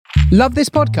Love this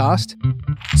podcast?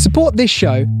 Support this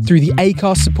show through the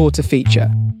Acast supporter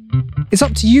feature. It's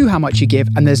up to you how much you give,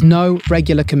 and there's no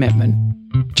regular commitment.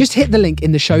 Just hit the link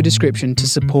in the show description to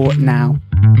support now.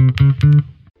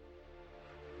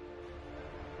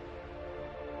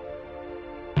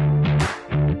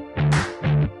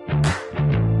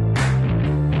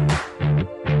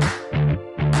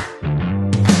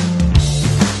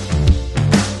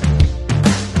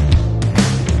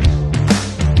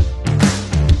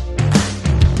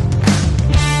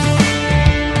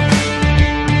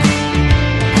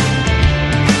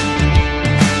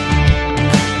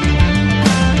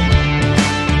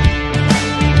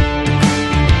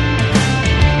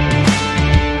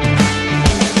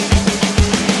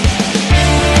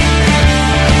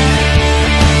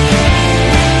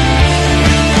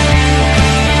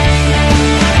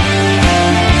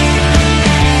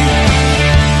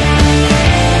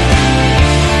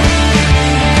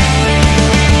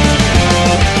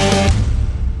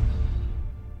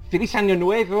 Feliz Año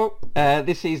Nuevo.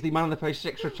 This is the Man on the Post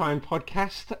Extra Time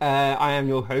podcast. I am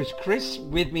your host, Chris.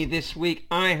 With me this week,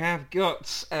 I have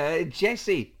got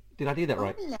Jesse. Did I do that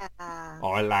right?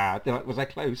 Hola. Hola. Was I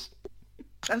close?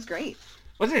 That was great.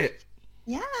 Was it?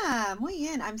 Yeah, muy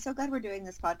bien. I'm so glad we're doing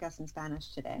this podcast in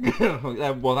Spanish today.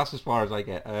 Well, that's as far as I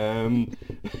get. And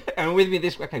with me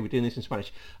this week, okay, we're doing this in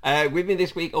Spanish. With me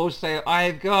this week also,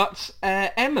 I've got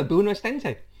Emma Buno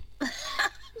Estente.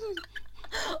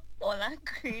 Hola,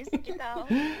 Chris. ¿Qué tal?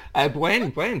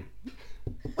 Buen.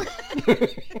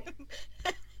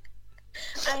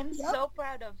 I'm so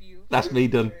proud of you. That's me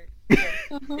done.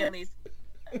 Feliz.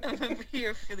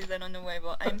 You're Feliz Año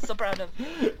Nuevo. I'm so proud of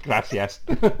you. Gracias.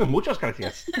 Muchas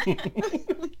gracias.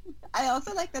 I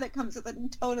also like that it comes with a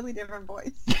totally different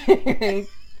voice. Yeah,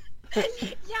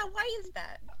 why is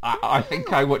that? I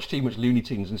think I watch too much Looney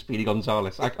Tunes and Speedy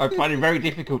Gonzales. I find it very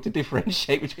difficult to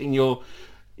differentiate between your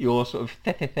sort of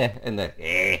and the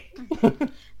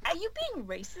Are you being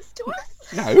racist to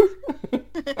us? No.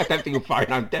 I don't think you'll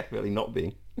find I'm definitely not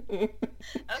being. Okay,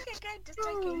 good. Just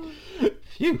checking.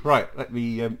 Phew, right, let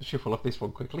me shuffle off this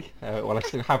one quickly while I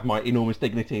still have my enormous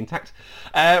dignity intact.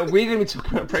 We're going to be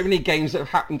talking about Premier League games that have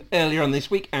happened earlier on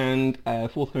this week and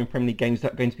forthcoming Premier League games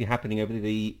that are going to be happening over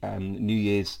the New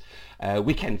Year's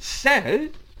weekend. So,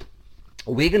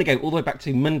 we're going to go all the way back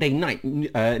to Monday night.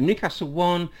 Newcastle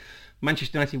won.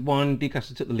 Manchester United won.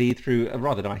 Newcastle took the lead through a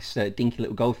rather nice dinky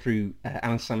little goal through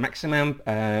Alan Saint-Maximin.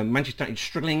 Manchester United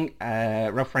struggling.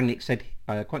 Ralph Rangnick said,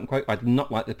 quote unquote, I did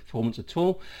not like the performance at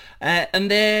all. And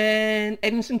then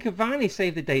Edinson Cavani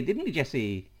saved the day, didn't he,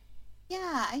 Jesse?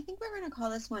 Yeah, I think we're going to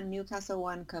call this one Newcastle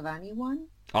 1, Cavani 1.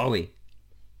 Are we?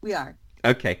 We are.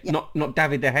 Okay, Yeah. Not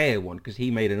David De Gea one, because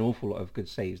he made an awful lot of good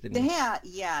saves, didn't he?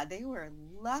 Yeah, they were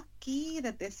lucky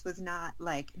that this was not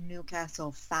like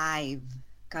Newcastle 5,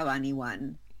 Cavani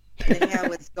 1. De Gea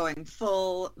was going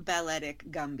full balletic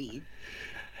Gumby.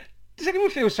 Does anyone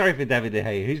feel sorry for David De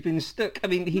Gea, who's been stuck? I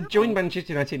mean, he joined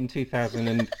Manchester United in 2000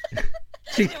 and...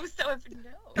 It was so no.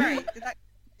 Sorry,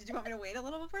 did you want me to wait a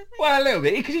little before saying? Well, a little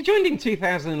bit, because he joined in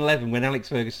 2011 when Alex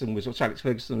Ferguson was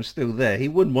still there. He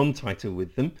won one title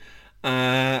with them.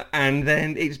 And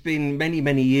then it's been many,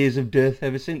 many years of dearth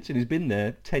ever since, and he's been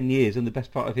there 10 years and the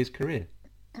best part of his career.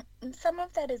 Some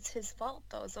of that is his fault,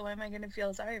 though, so why am I going to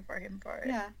feel sorry for him for it?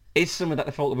 Yeah. Is some of that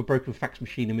the fault of a broken fax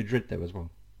machine in Madrid, though, as well?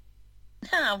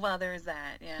 Well, there's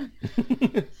that, yeah.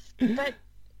 But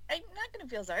I'm not going to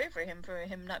feel sorry for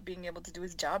him not being able to do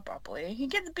his job properly. He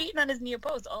gets beaten on his near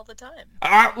post all the time.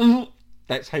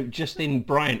 Let's hope Justin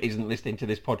Bryant isn't listening to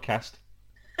this podcast.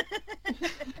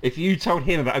 If you told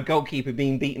him about a goalkeeper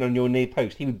being beaten on your near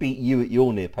post, he would beat you at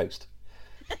your near post.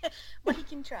 Well, he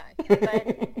can try, but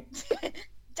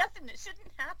Justin, it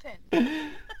shouldn't happen.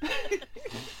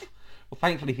 Well,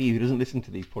 thankfully for you, he doesn't listen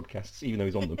to these podcasts, even though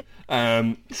he's on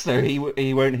them. So he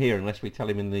won't hear unless we tell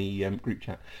him in the group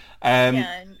chat.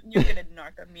 Yeah, and you're going to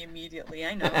narc on me immediately,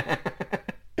 I know.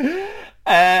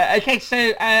 Okay,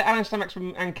 so Alan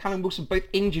Saint-Maximin and Callum Wilson both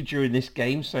injured during this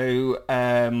game, so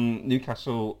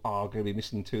Newcastle are going to be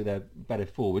missing two of their better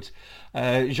forwards.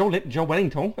 Jean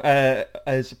Wellington,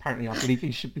 as apparently I believe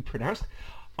he should be pronounced.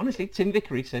 Honestly, Tim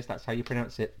Vickery says that's how you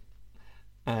pronounce it.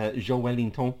 Jean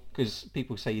Wellington, because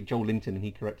people say Joel Linton and he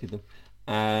corrected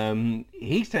them.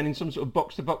 He's turning some sort of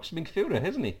box-to-box midfielder,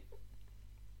 hasn't he?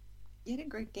 He had a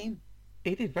great game.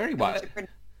 He did very well.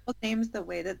 Names the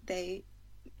way that they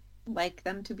like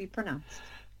them to be pronounced.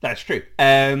 That's true.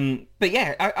 But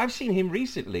yeah, I've seen him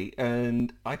recently,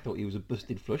 and I thought he was a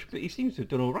busted flush, but he seems to have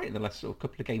done all right in the last sort of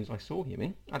couple of games I saw him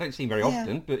in. I don't see him very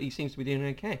often, but he seems to be doing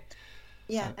okay.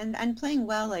 Yeah, and playing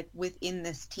well, like, within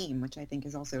this team, which I think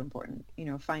is also important. You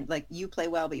know, you play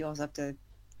well, but you also have to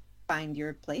find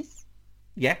your place.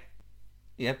 Yeah,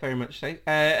 very much so.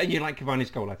 And you like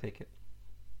Cavani's goal, I take it.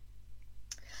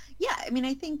 Yeah, I mean,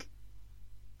 I think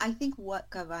what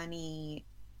Cavani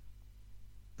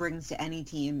brings to any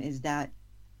team is that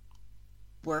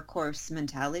workhorse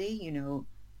mentality. You know,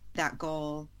 that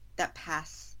goal, that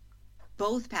pass,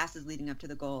 both passes leading up to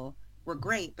the goal were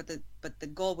great, but the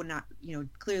goal would not, you know,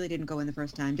 clearly didn't go in the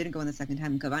first time, didn't go in the second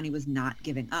time. Cavani was not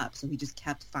giving up, so he just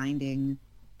kept finding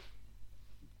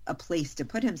a place to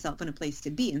put himself and a place to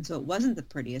be. And so it wasn't the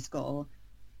prettiest goal,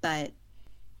 but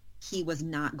he was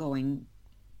not going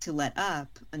to let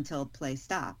up until play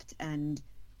stopped. And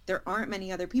there aren't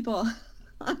many other people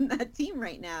on that team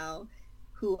right now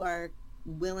who are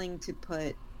willing to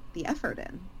put the effort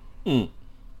in.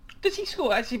 Does he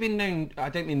score? Has he been known? I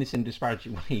don't mean this in a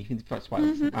disparaging way. That's why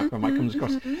that might comes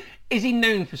across. Is he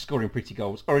known for scoring pretty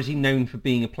goals, or is he known for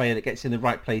being a player that gets in the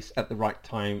right place at the right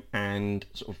time and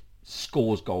sort of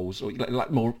scores goals, or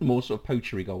like more sort of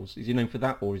poachery goals? Is he known for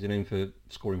that, or is he known for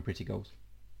scoring pretty goals?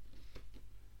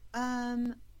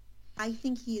 I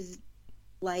think he's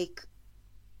like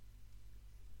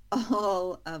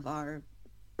all of our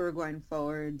Uruguayan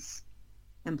forwards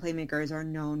and playmakers are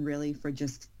known really for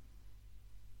just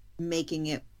making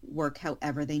it work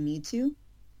however they need to.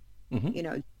 You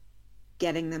know,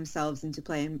 getting themselves into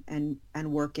play and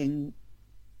working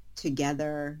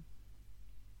together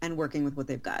and working with what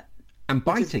they've got. And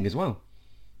biting as well.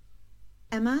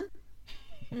 Emma?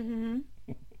 Did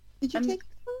you take this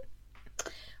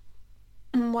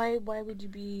one? Why would you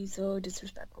be so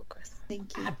disrespectful, Chris?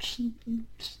 Thank you.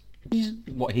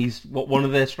 What one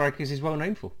of their strikers is well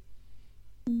known for.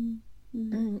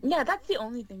 Yeah, that's the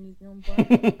only thing he's known for.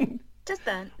 Just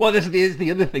that. Well, there's the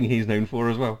other thing he's known for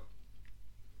as well.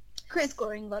 Chris,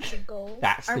 scoring lots of goals.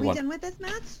 That's are the we one. done with this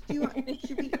match? Do you want?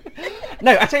 Should we?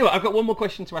 No, I tell you what, I've got one more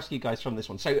question to ask you guys from this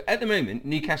one. So at the moment,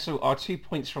 Newcastle are 2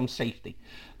 points from safety.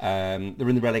 They're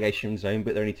in the relegation zone,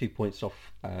 but they're only 2 points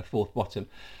off fourth bottom.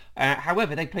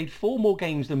 However, they played 4 more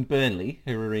games than Burnley,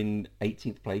 who are in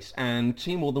 18th place, and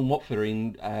 2 more than Watford are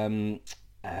in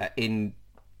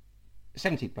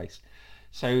 17th place.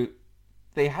 So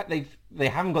they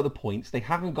haven't got the points. They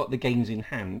haven't got the games in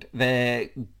hand. They're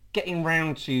getting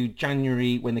round to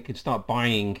January when they could start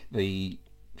buying the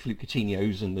Philippe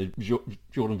Coutinhos and the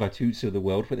Jordan Vertuz of the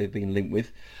world, where they've been linked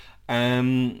with. Are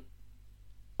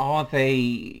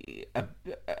they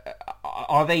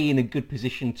in a good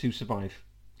position to survive,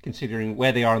 considering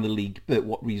where they are in the league, but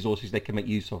what resources they can make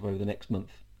use of over the next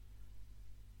month?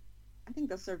 I think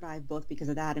they'll survive both because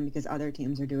of that and because other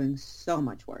teams are doing so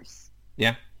much worse.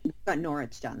 Yeah. We've got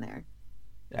Norwich down there.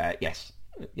 Yes,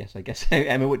 I guess so.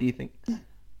 Emma, what do you think?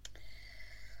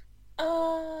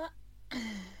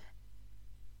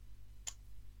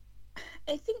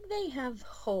 I think they have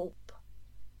hope,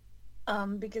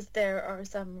 because there are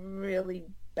some really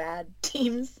bad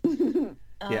teams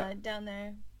down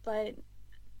there. But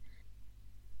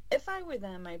if I were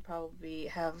them, I'd probably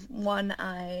have one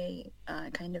eye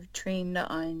kind of trained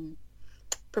on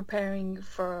preparing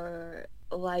for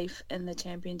life in the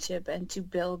championship and to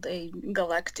build a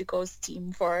Galacticos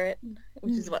team for it,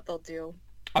 which is what they'll do.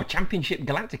 Oh, Championship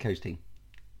Galacticos team?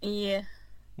 Yeah.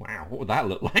 Wow, what would that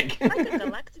look like? Like a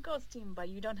Galacticos team, but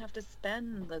you don't have to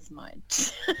spend as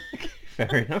much.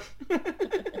 Fair enough.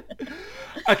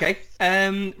 Okay,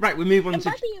 right, we move on to...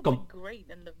 Mbappe would be great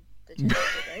in the championship,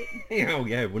 right? Oh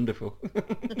yeah, wonderful.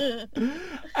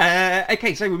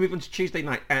 Okay, so we move on to Tuesday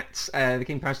night at the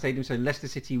King Power Stadium. So Leicester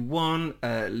City 1,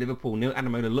 Liverpool 0.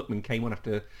 Ademola Lookman came on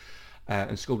after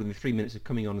and scored within 3 minutes of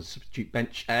coming on as a substitute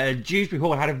bench. Dewsbury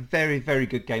Hall had a very, very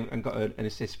good game and got an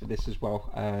assist for this as well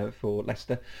for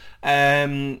Leicester.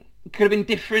 Could have been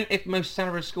different if Mo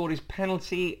Salah had scored his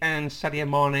penalty and Sadio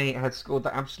Mane had scored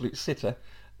that absolute sitter.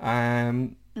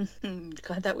 God,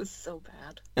 that was so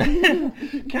bad.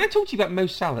 Can I talk to you about Mo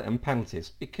Salah and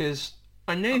penalties? Because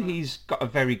I know he's got a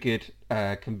very good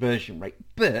conversion rate,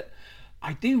 but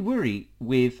I do worry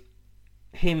with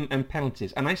him and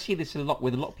penalties, and I see this a lot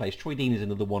with a lot of players. Troy Dean is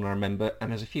another one I remember,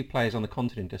 and there's a few players on the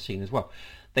continent I've seen as well.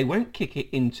 They won't kick it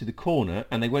into the corner,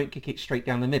 and they won't kick it straight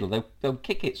down the middle. They'll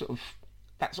kick it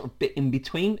that sort of bit in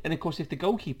between, and of course if the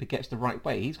goalkeeper gets the right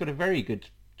way, he's got a very good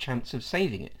chance of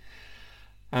saving it.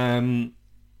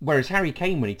 Whereas Harry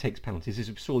Kane, when he takes penalties, as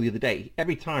we saw the other day,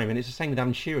 every time, and it's the same with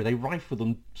Alan Shearer, they rifle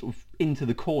them sort of into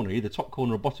the corner, either top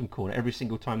corner or bottom corner, every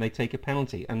single time they take a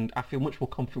penalty. And I feel much more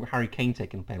confident with Harry Kane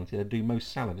taking a penalty than I do Mo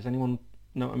Salah. Does anyone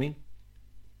know what I mean?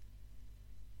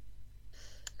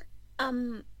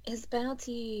 His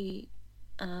penalty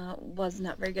was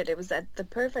not very good. It was at the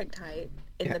perfect height,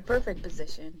 in the perfect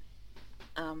position.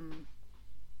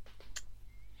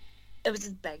 it was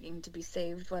just begging to be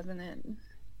saved, wasn't it?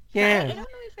 Yeah. I don't know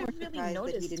if I really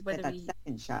noticed he didn't whether get that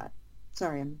second shot.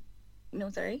 Sorry,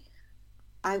 sorry.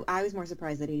 I was more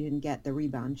surprised that he didn't get the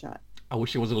rebound shot. I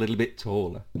wish he was a little bit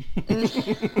taller.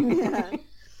 Yeah.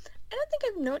 I don't think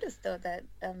I've noticed though that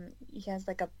he has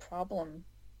like a problem.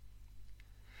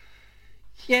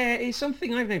 Yeah, it's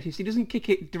something I've noticed. He doesn't kick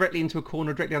it directly into a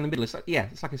corner, directly down the middle. It's like,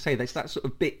 it's like I say, that's that sort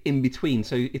of bit in between.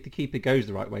 So if the keeper goes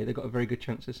the right way, they've got a very good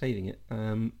chance of saving it.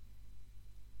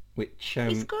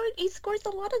 He scores a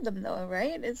lot of them though,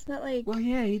 right? It's not like... Well,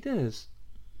 yeah, he does.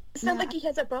 It's not like he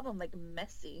has a problem like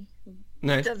Messi, who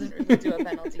No. doesn't really do a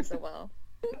penalty so well.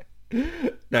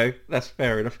 No, that's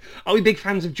fair enough. Are we big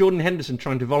fans of Jordan Henderson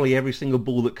trying to volley every single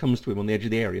ball that comes to him on the edge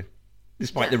of the area,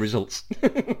 despite the results?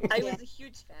 I was a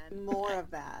huge fan. More of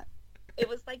that. It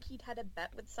was like he'd had a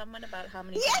bet with someone about how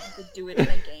many times he could do it in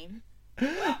a game.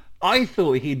 I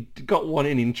thought he'd got one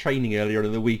in training earlier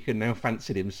in the week and now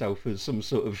fancied himself as some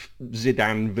sort of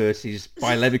Zidane versus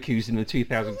Bayer Leverkusen in the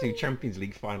 2002 Champions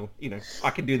League final. You know, I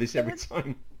can do this every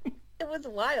time. It was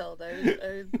wild.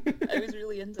 I was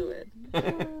really into it.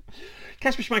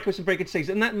 Kasper Schmeichel with some very good saves,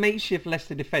 and that makeshift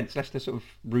Leicester defence, Leicester sort of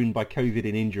ruined by COVID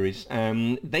and injuries,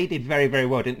 they did very, very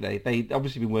well, didn't they? They'd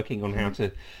obviously been working on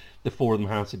the four of them,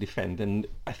 how to defend, and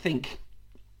I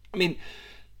mean,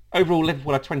 overall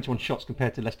Liverpool had 21 shots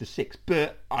compared to Leicester 6,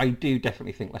 but I do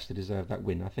definitely think Leicester deserved that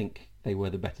win. I think they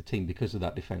were the better team because of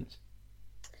that defence.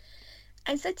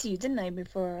 I said to you, didn't I,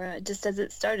 before, just as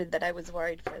it started, that I was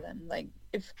worried for them. Like,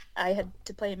 if I had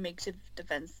to play a makeshift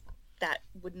defence, that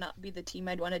would not be the team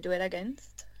I'd want to do it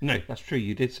against. No, that's true.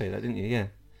 You did say that, didn't you? Yeah.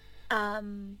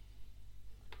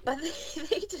 But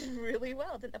they did really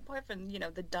well, apart from,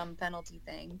 the dumb penalty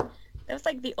thing. That was,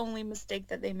 like, the only mistake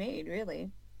that they made, really.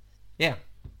 Yeah.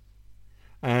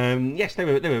 Yes, they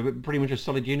were pretty much a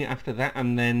solid unit after that,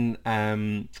 and then...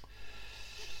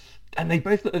 and they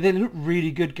looked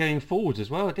really good going forwards as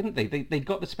well, didn't they? They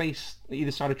got the space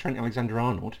either side of Trent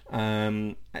Alexander-Arnold.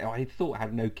 I thought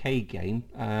had an okay game,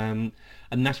 and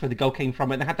that's where the goal came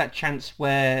from. And they had that chance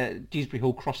where Dewsbury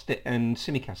Hall crossed it, and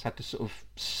Tsimikas had to sort of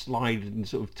slide and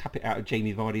sort of tap it out of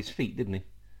Jamie Vardy's feet, didn't he?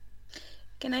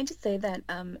 Can I just say that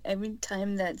every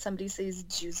time that somebody says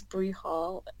Dewsbury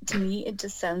Hall, to me it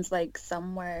just sounds like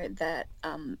somewhere that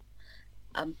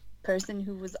person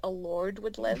who was a lord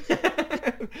would live.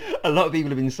 A lot of people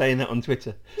have been saying that on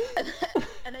Twitter.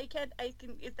 And I can.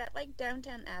 Is that like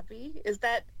Downton Abbey? Is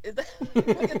that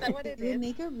what it It would is?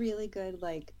 make a really good,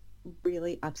 like,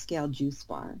 really upscale juice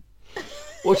bar.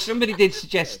 Well, somebody did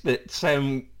suggest that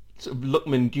sort of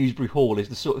Luckman Dewsbury Hall is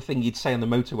the sort of thing you'd say on the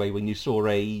motorway when you saw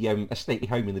a stately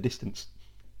home in the distance.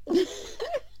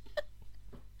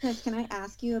 Chris, can I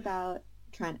ask you about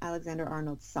Trent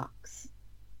Alexander-Arnold's socks?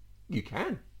 You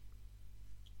can.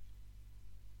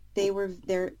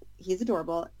 He's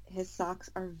adorable. His socks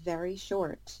are very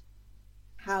short.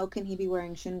 How can he be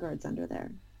wearing shin guards under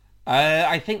there?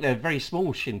 I think they're very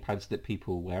small shin pads that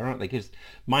people wear, aren't they? Because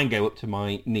mine go up to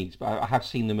my knees, but I have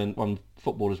seen them on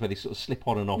footballers where they sort of slip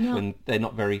on and off, and they're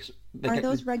not very... Are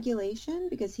those regulation?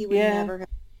 Because he would never have...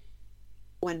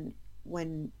 When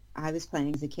I was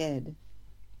playing as a kid,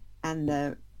 and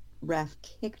the ref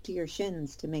kicked your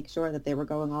shins to make sure that they were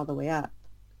going all the way up.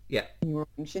 Yeah. And you were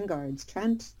wearing shin guards.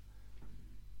 Trent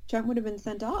would have been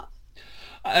sent off.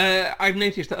 I've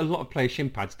noticed that a lot of players'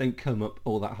 shin pads don't come up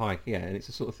all that high, and it's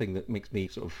the sort of thing that makes me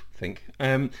sort of think.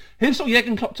 Who saw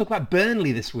Jurgen Klopp talk about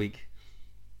Burnley this week?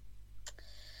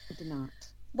 I did not.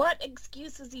 What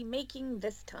excuse is he making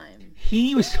this time?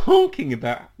 He was talking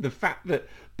about the fact that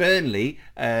Burnley,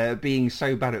 being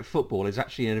so bad at football, is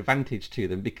actually an advantage to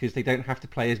them because they don't have to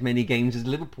play as many games as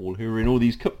Liverpool, who are in all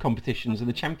these cup competitions in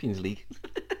the Champions League.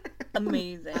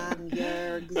 Amazing.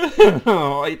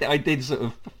 I did sort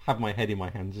of have my head in my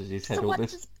hands as he said all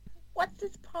this. What's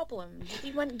his problem? Does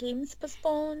he want games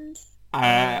postponed?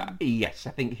 Yes, I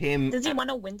think him... Does he want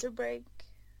a winter break?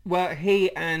 Well,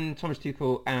 he and Thomas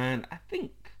Tuchel and I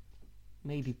think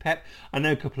maybe Pep. I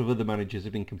know a couple of other managers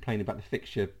have been complaining about the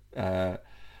fixture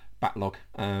backlog.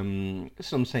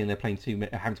 Some saying they're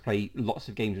having to play lots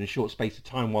of games in a short space of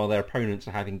time while their opponents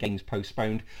are having games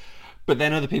postponed. But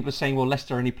then other people are saying, well,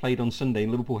 Leicester only played on Sunday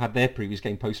and Liverpool had their previous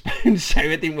game postponed, so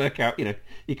it didn't work out. You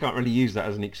can't really use that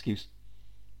as an excuse.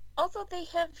 Also, they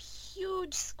have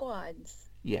huge squads.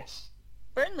 Yes.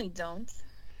 Burnley don't.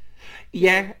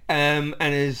 Yeah, and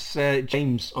as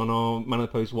James on our Man of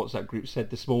the Post WhatsApp group said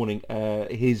this morning,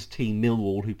 his team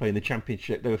Millwall, who play in the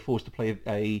Championship, they were forced to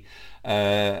play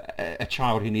a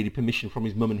child who needed permission from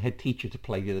his mum and head teacher to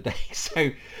play the other day.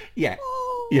 So, yeah,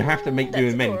 you have to make do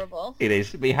and mend. Horrible. It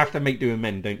is, but you have to make do and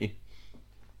mend, don't you?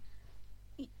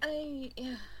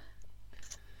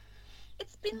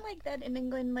 been like that in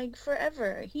England like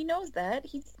forever. He knows that.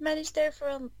 He's managed there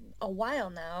for a while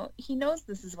now. He knows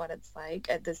this is what it's like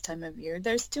at this time of year.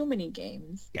 There's too many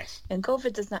games. Yes. And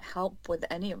COVID does not help with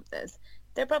any of this.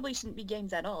 There probably shouldn't be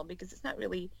games at all because it's not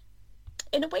really...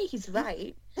 In a way, he's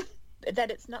right.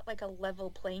 That it's not like a level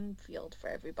playing field for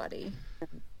everybody.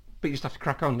 But you just have to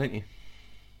crack on, don't you?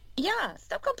 Yeah,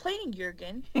 stop complaining,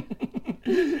 Jurgen.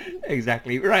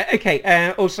 Exactly. Right,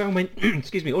 okay. Also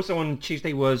on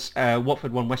Tuesday was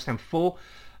Watford 1, West Ham 4.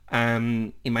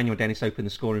 Emmanuel Dennis opened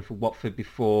the scoring for Watford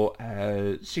before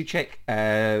Souček,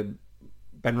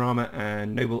 Benrahma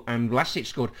and Noble and Vlasic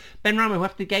scored. Benrahma, who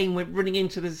after the game went running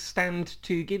into the stand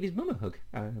to give his mum a hug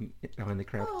behind the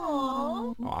crowd.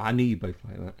 Aww. Oh, I knew you both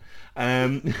like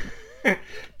that.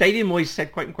 David Moyes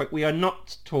said, quote unquote, "We are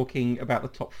not talking about the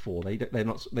top four. They've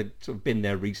sort of been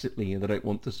there recently, and they don't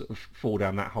want to sort of fall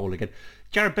down that hole again."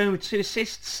 Jared Bowen with 2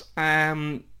 assists.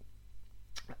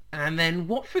 And then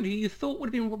Watford, who you thought would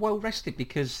have been well rested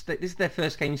because this is their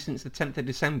first game since the 10th of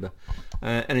December.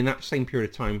 And in that same period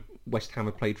of time, West Ham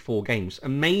have played 4 games.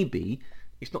 And maybe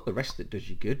it's not the rest that does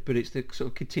you good, but it's the sort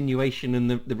of continuation and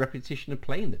the repetition of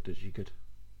playing that does you good.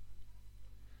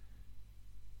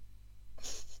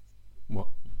 What?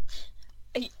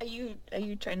 Are you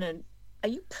trying to... Are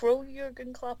you pro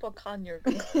Jurgen Klopp or con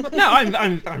Jurgen Klopp? No, I'm I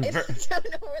don't know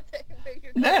where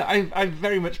you're no, I'm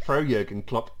very much pro Jurgen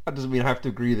Klopp. That doesn't mean I have to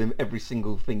agree with him every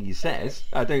single thing he says.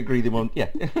 I don't agree with him on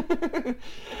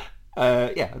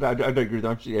I don't agree with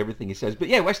absolutely everything he says. But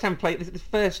yeah, West Ham played. This is the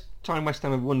first time West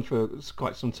Ham have won for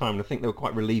quite some time, and I think they were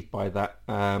quite relieved by that.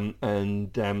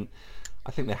 I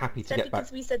think they're happy to get back.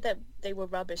 Because we said that they were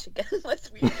rubbish again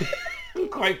last week.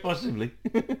 Quite possibly.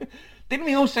 Didn't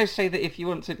we also say that if you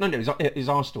want to... No, it was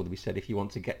Arsenal that we said if you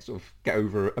want to get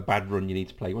over a bad run, you need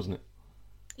to play, wasn't it?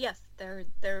 Yes, they're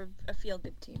a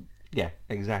feel-good team. Yeah,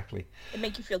 exactly. It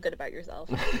make you feel good about yourself.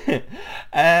 Did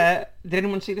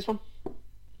anyone see this one?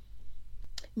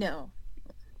 No.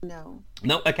 No.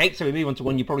 No, okay, so we move on to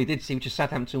one you probably did see, which is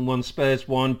Southampton 1, Spurs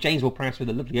 1. James Ward-Prowse with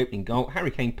a lovely opening goal. Harry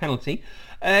Kane penalty.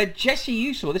 Jesse,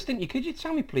 you saw this, didn't you? Could you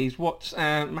tell me, please, what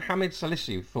Mohamed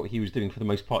Salisu thought he was doing for the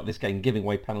most part of this game, giving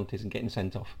away penalties and getting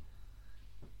sent off?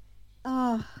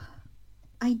 I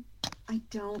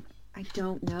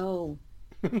don't know.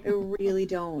 I really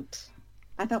don't.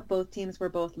 I thought both teams were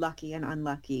both lucky and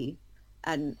unlucky,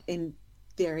 and in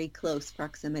very close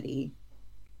proximity.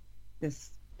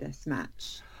 This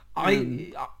match.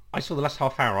 I saw the last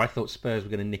half hour. I thought Spurs were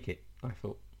going to nick it.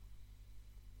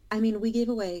 I mean, we gave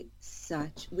away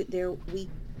such... We're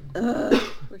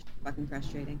fucking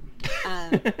frustrating.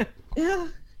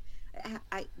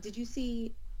 Did you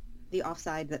see the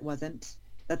offside that wasn't?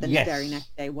 That the very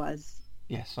next day was?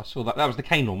 Yes, I saw that. That was the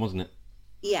Kane one, wasn't it?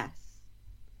 Yes.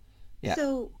 Yeah.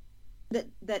 So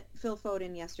that Phil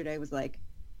Foden yesterday was like,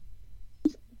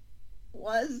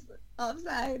 was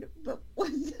offside, but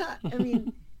was not. I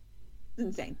mean, it's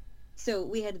insane. So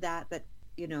we had that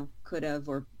could have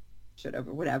or should have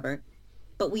or whatever.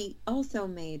 But we also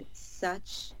made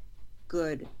such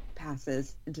good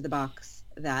passes into the box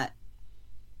that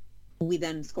we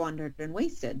then squandered and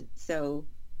wasted. So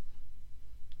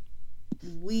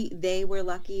they were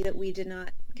lucky that we did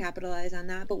not capitalize on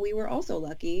that, but we were also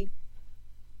lucky.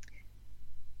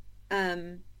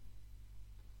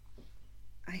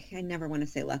 I never want to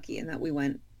say lucky in that we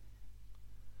went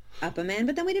up a man,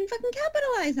 but then we didn't fucking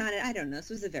capitalize on it. I don't know. This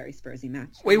was a very Spursy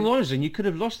match. Well, it was, and you could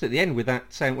have lost at the end with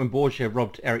that when Borgia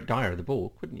robbed Eric Dyer of the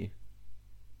ball, couldn't you?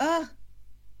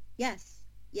 Yes.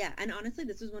 Yeah, and honestly,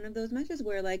 this was one of those matches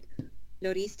where,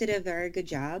 Lloris did a very good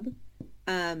job,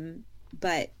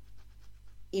 but,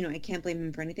 I can't blame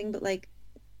him for anything, but,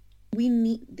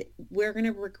 we're going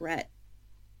to regret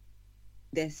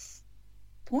this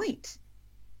point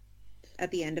at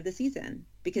the end of the season,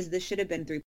 because this should have been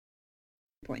 3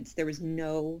 points. There's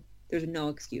no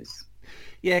excuse.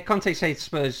 Yeah, Conte says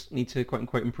Spurs need to quote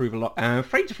unquote improve a lot.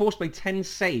 Fraser Forster made 10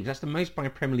 saves. That's the most by a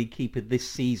Premier League keeper this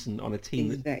season on a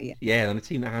team. On a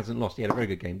team that hasn't lost. He had a very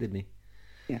good game, didn't he?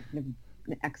 Yeah, an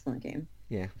excellent game.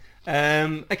 Yeah.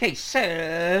 Okay,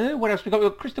 so what else we got? We've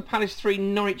got Crystal Palace 3,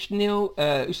 Norwich 0.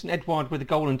 Usain Edouard with a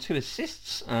goal and 2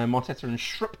 assists. Marteta and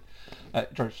Schrupp.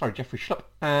 Jeffrey Schlupp.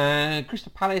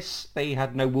 Crystal Palace, they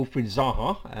had no Wilfried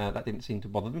Zaha. That didn't seem to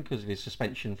bother them because of his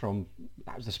suspension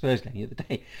that was the Spurs game the other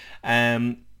day.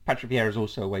 Patrick Vieira is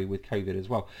also away with COVID as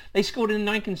well. They scored in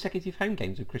 9 consecutive home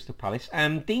games with Crystal Palace.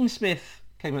 Dean Smith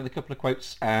came out with a couple of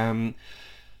quotes.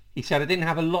 He said, "I didn't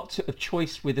have a lot of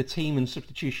choice with the team and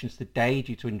substitutions today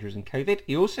due to injuries and COVID."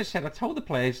 He also said, "I told the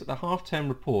players that the half-term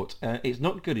report is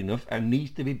not good enough and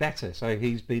needs to be better." So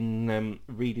he's been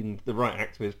reading the right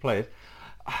act to his players.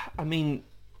 I mean,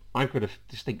 I've got a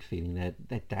distinct feeling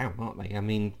they're down, aren't they? I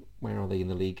mean, where are they in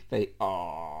the league? They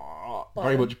are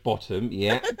very much bottom,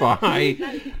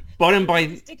 bottom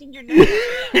by... Sticking your nose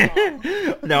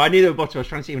out. No, I knew they were bottom. I was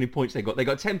trying to see how many points they got. They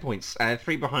got 10 points,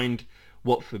 3 behind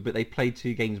Watford, but they played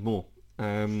 2 games more.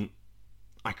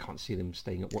 I can't see them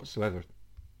staying up whatsoever.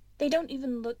 They don't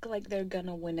even look like they're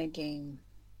gonna win a game.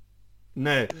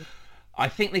 No. I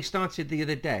think they started the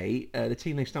other day, the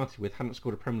team they started with hadn't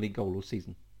scored a Premier League goal all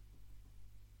season.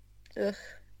 Ugh.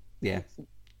 Yeah.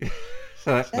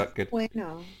 So that's not good.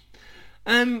 No.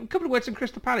 A couple of words on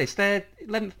Crystal Palace. They're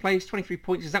 11th place, 23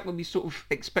 points. Is that what we sort of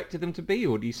expected them to be,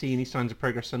 or do you see any signs of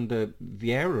progress under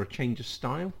Vieira or a change of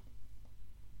style?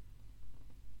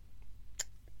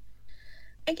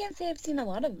 I can't say I've seen a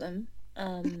lot of them,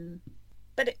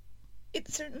 but it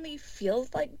certainly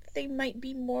feels like they might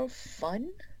be more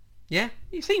fun. Yeah,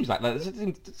 it seems like that.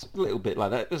 It's a little bit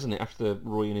like that, doesn't it, after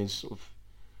Roy and his sort of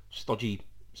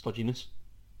stodginess?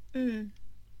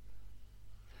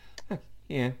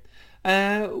 Yeah.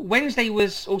 Wednesday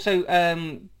was also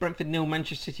Brentford 0,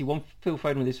 Manchester City 1. Phil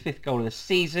Foden with his 5th goal of the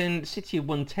season. City have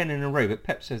won 10 in a row, but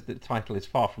Pep says that the title is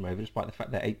far from over, despite the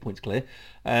fact they're 8 points clear.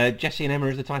 Jesse and Emma,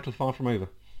 is the title far from over?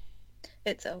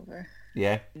 It's over.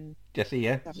 Yeah. Jesse,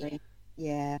 yeah? Sorry.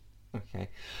 Yeah. Okay.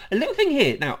 A little thing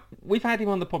here. Now, we've had him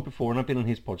on the pod before, and I've been on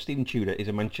his pod. Stephen Tudor is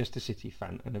a Manchester City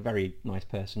fan and a very nice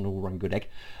person, all-round good egg.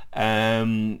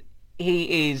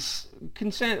 He is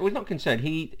concerned. Well, not concerned.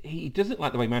 He doesn't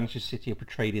like the way Manchester City are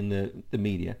portrayed in the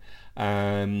media.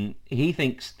 He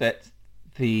thinks that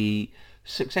the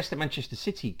success that Manchester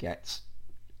City gets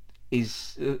is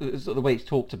sort of the way it's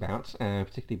talked about,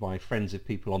 particularly by friends of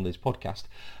people on this podcast.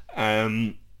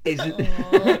 It's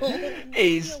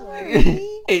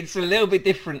a little bit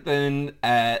different than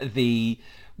the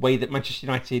way that Manchester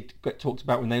United got talked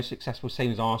about when they were successful,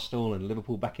 same as Arsenal and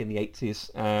Liverpool back in the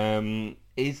 80s.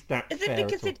 Is that Is fair it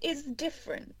because at all? it is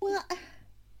different? Well,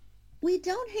 we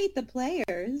don't hate the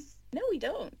players. No, we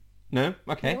don't. No?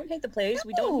 Okay. We don't hate the players.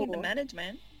 We don't hate the No.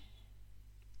 management.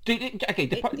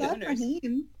 Love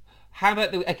Raheem. How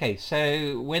about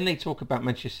so when they talk about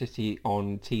Manchester City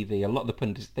on TV, a lot of the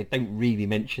pundits, they don't really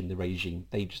mention the regime.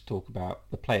 They just talk about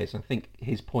the players. I think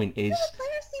his point is... The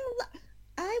players seem...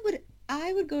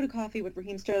 I would go to coffee with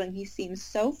Raheem Sterling. He seems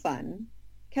so fun.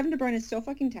 Kevin De Bruyne is so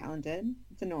fucking talented.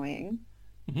 It's annoying.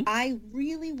 Mm-hmm. I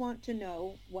really want to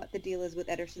know what the deal is with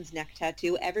Ederson's neck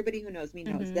tattoo. Everybody who knows me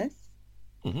knows this.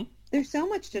 Mm-hmm. There's so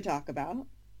much to talk about.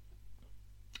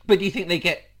 But do you think they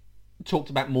get talked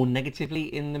about more negatively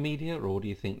in the media, or do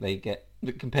you think they get,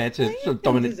 compared to sort of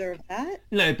dominant... deserve that.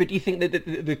 No, but do you think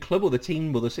that the club or the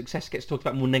team or the success gets talked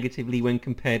about more negatively when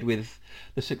compared with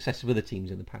the success of other teams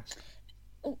in the past?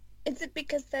 Is it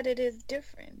because that it is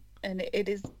different and it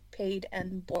is paid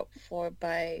and bought for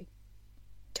by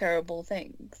terrible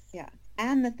things? Yeah.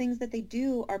 And the things that they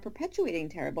do are perpetuating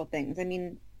terrible things. I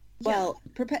mean, well,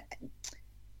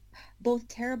 both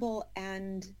terrible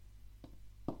and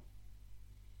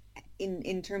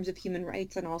in terms of human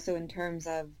rights and also in terms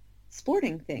of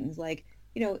sporting things. Like,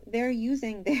 you know, they're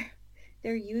using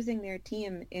their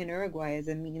team in Uruguay as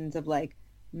a means of like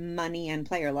money and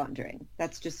player laundering.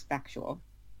 That's just factual.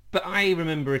 But I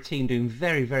remember a team doing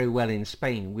very, very well in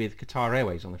Spain with Qatar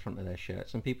Airways on the front of their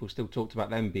shirts, and people still talked about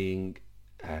them being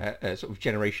a sort of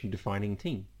generation-defining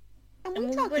team. And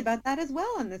we talked about that as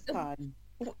well on this pod.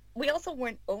 We also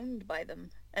weren't owned by them,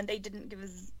 and they didn't give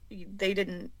us... They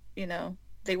didn't, you know...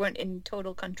 They weren't in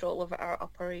total control of our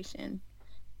operation.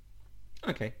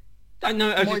 Okay. I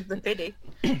know. More the pity.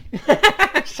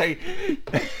 So...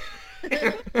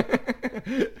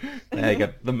 There you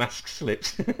go. The mask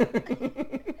slips.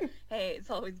 Hey,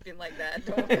 it's always been like that.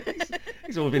 Don't worry.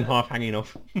 It's all been half hanging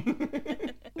off.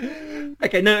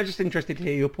 Okay, no, I'm just interested to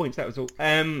hear your points. That was all.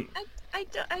 I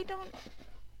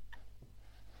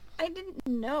didn't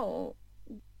know.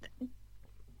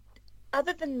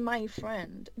 Other than my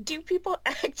friend, do people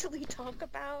actually talk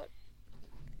about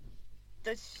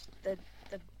the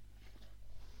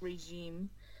regime?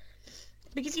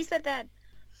 Because you said that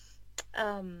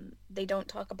they don't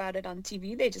talk about it on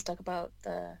TV. They just talk about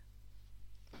the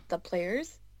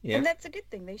players. Yeah. And that's a good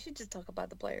thing. They should just talk about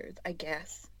the players, I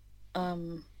guess.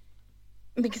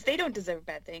 Because they don't deserve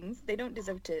bad things. They don't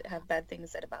deserve to have bad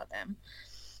things said about them.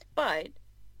 But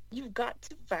you've got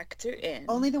to factor in...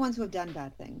 Only the ones who have done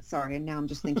bad things. Sorry, and now I'm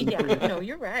just thinking... Yeah, no,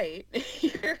 you're right.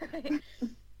 You're right.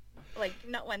 Like,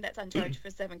 not one that's on charge for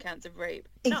 7 counts of rape.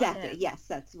 Exactly, yes,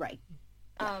 that's right.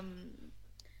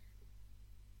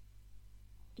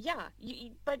 Yeah,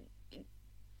 but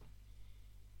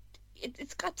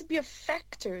it's got to be a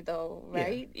factor, though,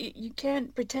 right? Yeah. You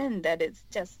can't pretend that it's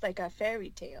just like a fairy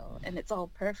tale and it's all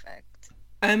perfect.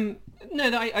 No,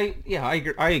 I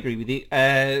agree with you.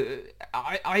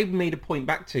 I made a point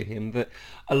back to him that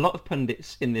a lot of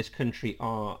pundits in this country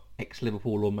are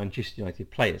ex-Liverpool or Manchester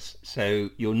United players. So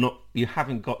you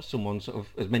haven't got someone sort of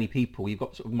as many people. You've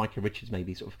got sort of Micah Richards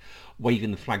maybe sort of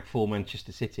waving the flag for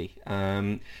Manchester City.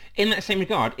 In that same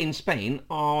regard, in Spain,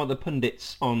 are the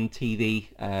pundits on TV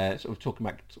sort of talking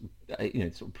about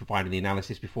sort of providing the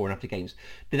analysis before and after games?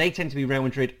 Do they tend to be Real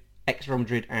Madrid? Ex-Real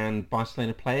Madrid and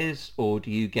Barcelona players, or do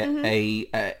you get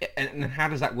and how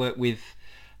does that work with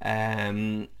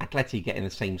Atleti getting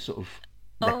the same sort of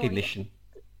recognition?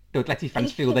 Do Atleti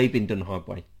fans feel they've been done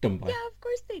by? Yeah, of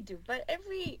course they do, but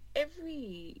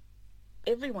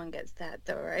everyone gets that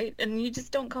though, right? And you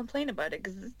just don't complain about it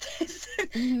because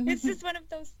it's just one of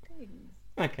those things.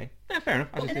 Okay, fair enough.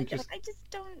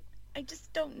 I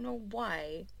just don't know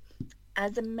why,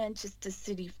 as a Manchester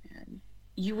City fan,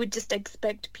 you would just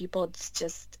expect people to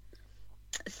just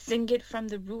sing it from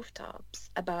the rooftops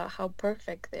about how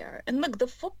perfect they are. And look, the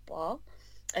football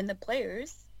and the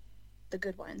players, the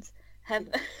good ones, have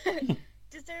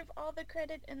deserve all the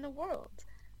credit in the world.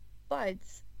 But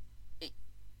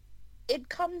it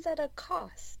comes at a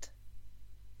cost.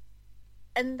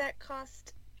 And that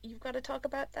cost, you've got to talk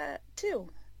about that too.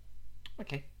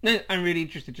 Okay. No, I'm really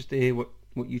interested just to hear what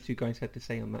you two guys had to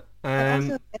say on that.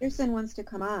 Also, if Ederson wants to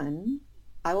come on,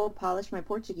 I will polish my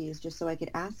Portuguese just so I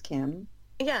could ask him.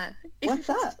 Yeah. What's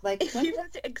up? Like, if he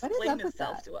wants to explain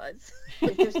himself to us.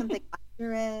 Is there something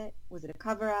under it? Was it a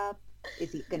cover-up?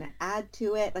 Is he going to add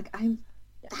to it? Like, I'm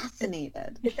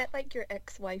fascinated. Is that like your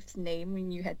ex-wife's name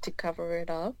when you had to cover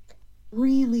it up?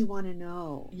 Really want to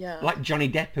know. Yeah. Like Johnny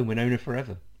Depp and Winona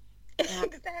Forever. Yeah,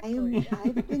 Exactly.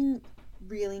 I've been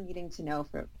really needing to know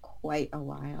for quite a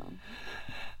while.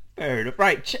 Fair enough.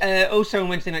 Right, also on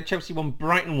Wednesday night, Chelsea won,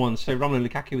 Brighton won, so Romelu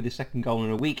Lukaku with his second goal in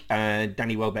a week,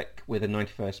 Danny Welbeck with a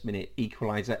 91st minute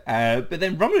equaliser. But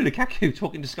then Romelu Lukaku,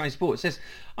 talking to Sky Sports, says,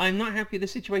 I'm not happy with the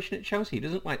situation at Chelsea. He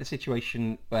doesn't like the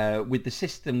situation with the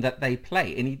system that they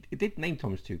play. And he did name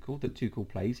Thomas Tuchel, that Tuchel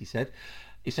plays, he said.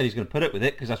 He said he's going to put up with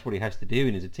it because that's what he has to do,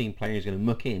 and as a team player he's going to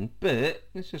muck in. But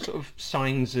there's just sort of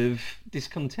signs of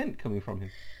discontent coming from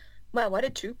him. Wow, what a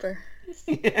trooper.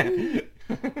 Yeah.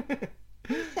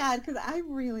 I'm sad because I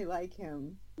really like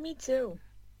him. Me too.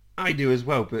 I do as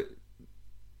well, but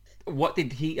what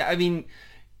did he... I mean,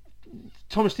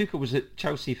 Thomas Tuchel was at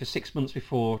Chelsea for 6 months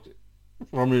before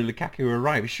Romelu Lukaku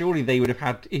arrived. Surely they would have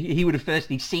had... He would have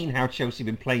firstly seen how Chelsea had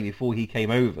been playing before he came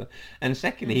over, and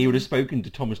secondly, he would have spoken to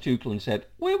Thomas Tuchel and said,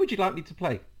 where would you like me to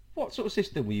play? What sort of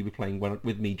system will you be playing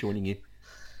with me joining you?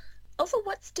 Also,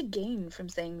 what's to gain from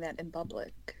saying that in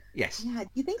public? Yes. Yeah, do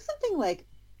you think something like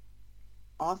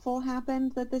awful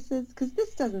happened that this is, because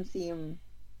this doesn't seem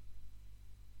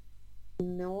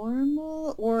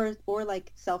normal, or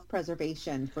like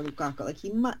self-preservation for Lukaku. Like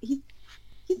he's not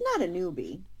a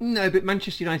newbie. No, but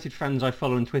Manchester United fans I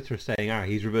follow on Twitter are saying,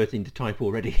 he's reverting to type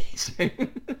already. So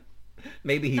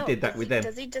maybe he did that with them.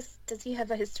 Does he have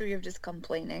a history of just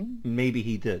complaining? Maybe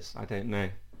he does. I don't know.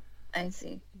 I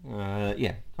see.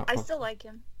 Yeah. I still like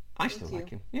him. I still like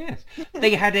him. Yes,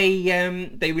 they had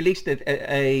they released it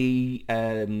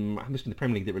must be the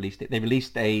Premier League that released it. They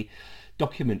released a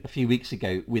document a few weeks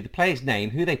ago with the player's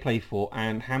name, who they play for,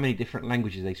 and how many different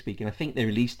languages they speak. And I think they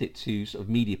released it to sort of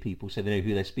media people so they know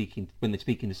who they're speaking when they're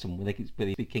speaking to someone, whether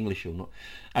they speak English or not.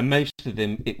 And most of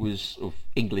them, it was sort of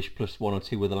English plus one or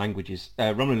two other languages.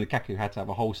 Romelu Lukaku had to have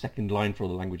a whole second line for all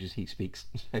the languages he speaks.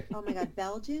 Oh my God,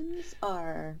 Belgians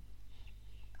are.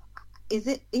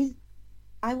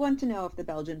 I want to know if the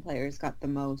Belgian players got the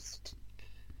most,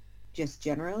 just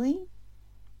generally.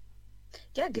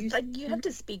 Yeah, because you have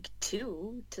to speak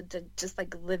two to just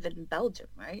like live in Belgium,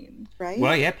 right? Right.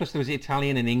 Well, yeah. Plus there was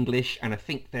Italian and English, and I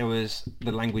think there was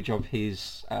the language of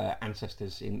his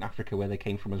ancestors in Africa where they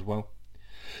came from as well.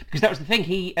 Because that was the thing.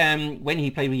 He when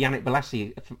he played with Yannick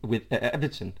Bolasie with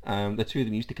Everton, the two of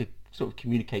them used to sort of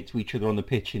communicate to each other on the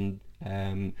pitch in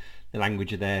the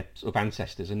language of their sort of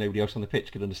ancestors, and nobody else on the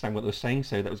pitch could understand what they were saying.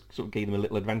 So that was sort of gave them a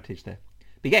little advantage there.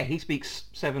 But yeah, he speaks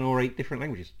 7 or 8 different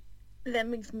languages. That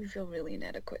makes me feel really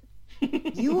inadequate.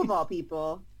 You of all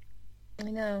people.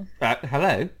 I know.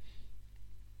 Hello?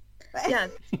 Yeah,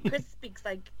 Chris speaks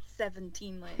like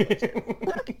 17 languages.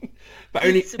 But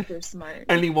He's super smart.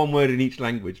 Only one word in each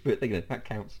language, but that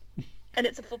counts. And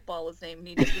it's a footballer's name, and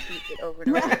he just repeats it over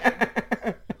and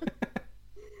over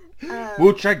again.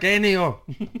 Mucha genio.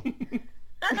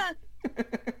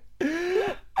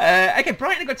 Okay,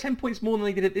 Brighton have got 10 points more than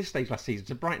they did at this stage last season,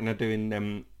 so Brighton are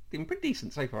doing pretty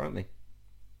decent so far, aren't they?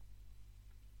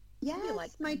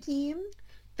 Yes, my team.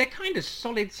 They're kind of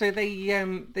solid, so they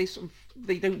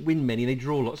don't win many. They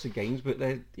draw lots of games, but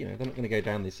they're not going to go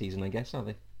down this season, I guess, are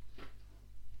they?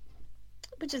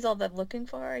 Which is all they're looking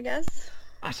for, I guess.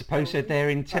 I suppose so. They're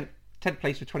in 10th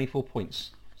place with 24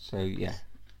 points. So yeah.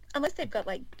 Unless they've got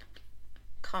like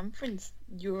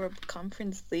Europe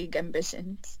Conference League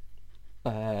ambitions.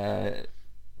 Where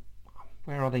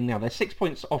are they now? They're 6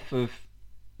 points off of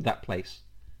that place,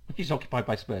 which is occupied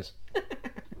by Spurs.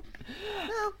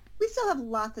 Well, we still have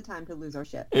lots of time to lose our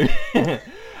shit. Okay,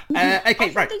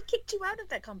 also, right. They kicked you out of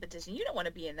that competition. You don't want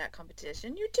to be in that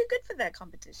competition. You're too good for that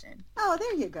competition. Oh,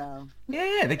 there you go.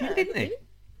 Yeah, they did, didn't they?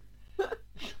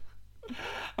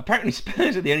 Apparently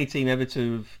Spurs are the only team ever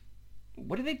to have...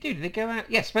 What did they do? Did they go out?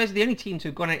 Yeah, Spurs are the only team to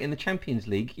have gone out in the Champions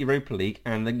League, Europa League,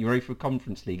 and then Europa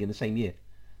Conference League in the same year.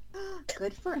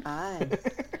 Good for us.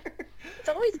 It's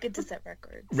always good to set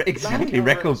records. Exactly,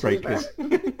 record breakers.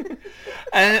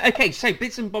 Okay, so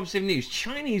bits and bobs of news.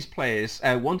 Chinese players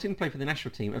wanting to play for the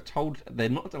national team are told they're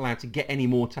not allowed to get any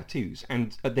more tattoos,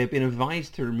 and they've been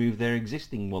advised to remove their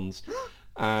existing ones.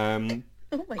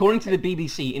 According to the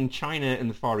BBC, in China and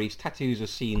the Far East, tattoos are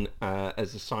seen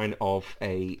as a sign of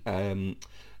a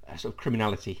sort of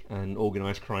criminality and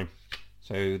organised crime.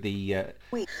 So the...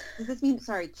 Wait, does this mean,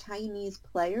 Chinese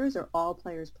players or all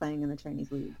players playing in the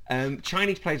Chinese league?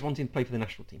 Chinese players wanting to play for the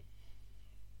national team.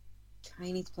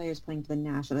 Chinese players playing for the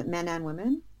national... Men and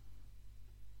women?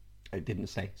 I didn't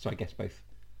say, so I guess both.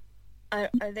 Are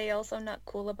they also not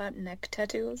cool about neck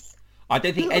tattoos? I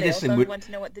don't think Edison would... would want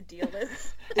to know what the deal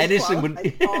is. Edison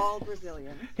would... all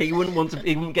Brazilian. He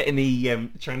wouldn't get in the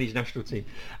Chinese national team.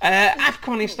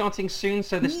 AFCON is starting soon,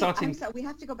 so they're starting... we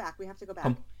have to go back.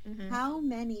 Mm-hmm. How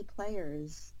many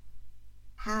players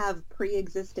have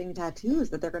pre-existing tattoos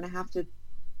that they're going to have to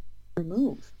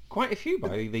remove? Quite a few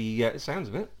by the sounds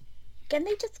of it. Can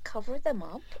they just cover them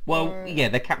up? Well, or... yeah,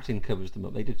 their captain covers them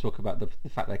up. They did talk about the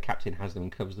fact their captain has them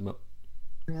and covers them up.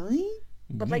 Really?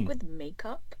 But like with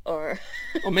makeup, or...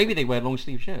 Or maybe they wear long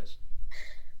sleeve shirts.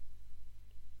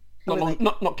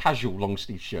 Not casual long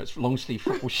sleeve shirts, long sleeve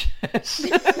football shirts.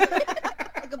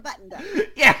 Like a button down.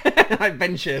 Yeah, like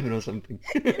Ben Sherman or something.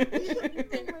 Oh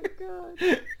my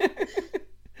god.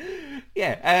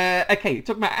 Yeah, okay,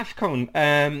 talking about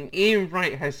AFCON, Ian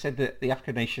Wright has said that the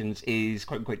African nations is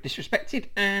quote-unquote disrespected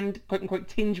and quote-unquote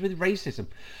tinged with racism.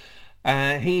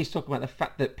 He's talking about the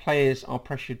fact that players are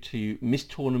pressured to miss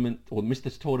this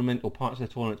tournament or parts of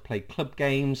the tournament to play club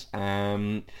games.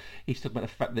 He's talking about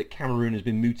the fact that Cameroon has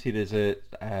been mooted as a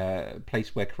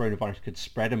place where coronavirus could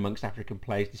spread amongst African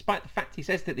players, despite the fact he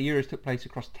says that the Euros took place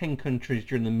across 10 countries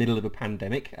during the middle of a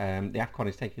pandemic. The AFCON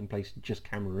is taking place in just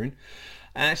Cameroon.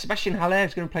 Sebastian Haller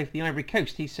is going to play for the Ivory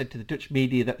Coast. He said to the Dutch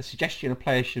media that the suggestion a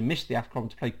player should miss the AFCON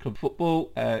to play club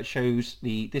football shows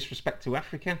the disrespect to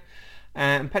Africa.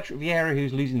 And Patrick Vieira,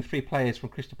 who's losing 3 players from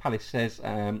Crystal Palace, says,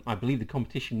 I believe the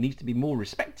competition needs to be more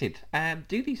respected.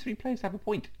 Do these 3 players have a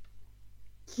point?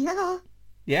 Yeah.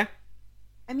 Yeah?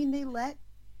 I mean, they let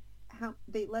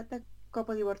the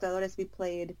Copa Libertadores be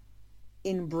played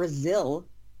in Brazil,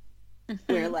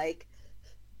 where, like,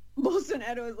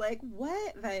 Bolsonaro is like,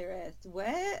 what virus?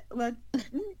 What?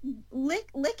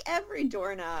 Lick every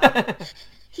doorknob.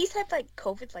 He's had, like,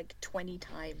 COVID, like, 20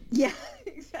 times. Yeah,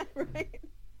 exactly right.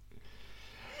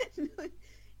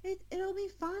 It'll be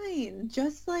fine.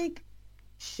 Just like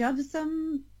shove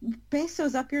some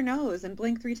pesos up your nose and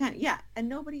blink 3 times. Yeah, and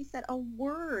nobody said a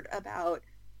word about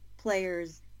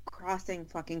players crossing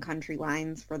fucking country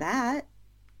lines for that.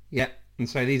 Yeah, and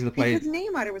so these are the players. Because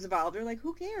Neymar was involved. They're like,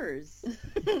 who cares?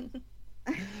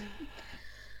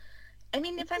 I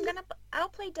mean, if I'm gonna, I'll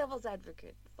play devil's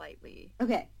advocate slightly.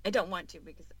 Okay. I don't want to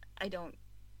because I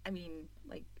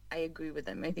agree with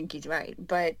him. I think he's right,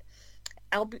 but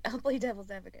I'll play devil's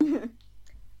advocate.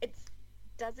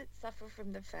 Does it suffer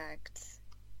from the fact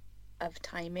of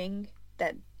timing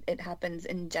that it happens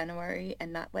in January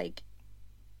and not like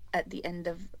at the end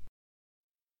of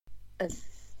a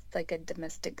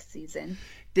domestic season?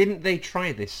 Didn't they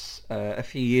try this a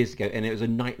few years ago, and it was a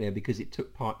nightmare because it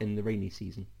took part in the rainy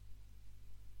season?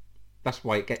 That's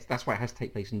why it has to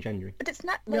take place in January. But it's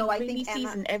not like rainy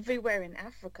season everywhere in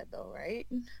Africa, though, right?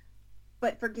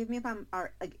 But forgive me if I'm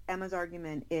like Emma's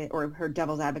argument or her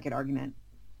devil's advocate argument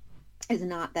is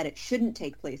not that it shouldn't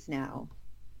take place now,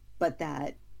 but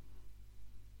that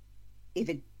if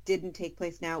it didn't take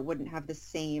place now, it wouldn't have the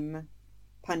same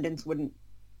pundits wouldn't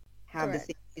have Correct.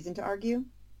 The same reason to argue.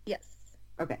 Yes.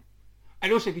 Okay.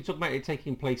 And also, if you talk about it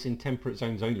taking place in temperate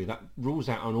zones only, that rules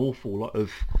out an awful lot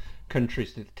of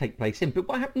countries to take place in. But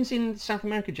what happens in South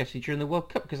America, Jesse, during the World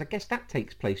Cup? Because I guess that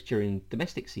takes place during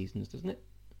domestic seasons, doesn't it?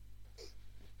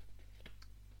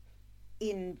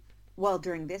 Well,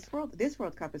 during this World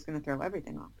Cup is going to throw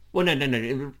everything off. Well,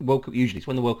 no. World Cup usually it's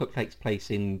when the World Cup takes place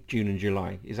in June and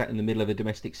July. Is that in the middle of a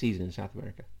domestic season in South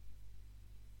America?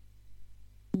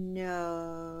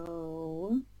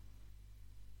 No,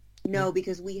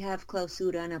 because we have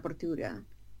Clausura and Apertura.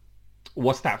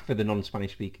 What's that for the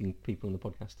non-Spanish speaking people in the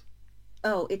podcast?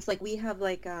 Oh, it's like we have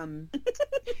we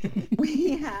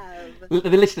have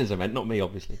the listeners I meant, not me,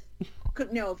 obviously.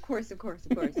 No, of course.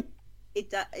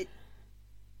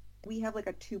 We have like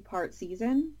a 2-part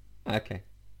season. Okay.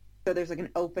 So there's like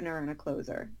an opener and a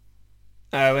closer.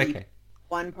 Oh, okay.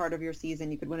 One part of your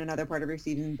season, you could win another part of your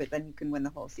season, but then you can win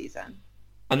the whole season.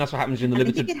 And that's what happens in the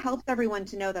limited. I think it helps everyone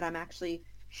to know that I'm actually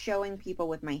showing people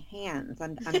with my hands.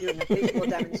 I'm doing a visual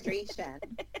demonstration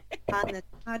on this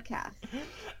podcast.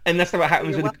 And that's what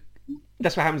happens with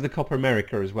that's what happens with the Copa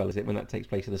America as well, is it? When that takes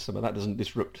place in the summer, that doesn't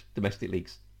disrupt domestic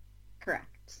leagues.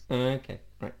 Correct. Okay,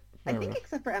 right. I think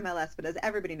except for MLS, but as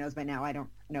everybody knows by now, I don't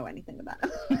know anything about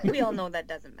it. We all know that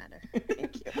doesn't matter.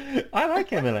 Thank you. I like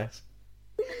MLS.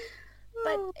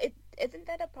 But isn't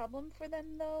that a problem for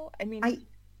them, though? I mean,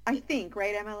 I think,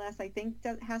 right, MLS, I think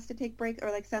has to take breaks or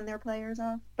like send their players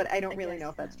off, but I don't really know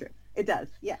if that's true. It does,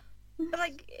 yeah. But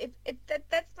like, if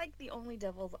that's like the only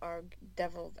devil's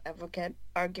advocate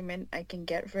argument I can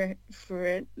get for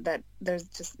it, that there's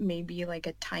just maybe like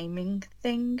a timing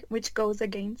thing which goes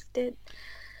against it.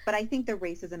 But I think the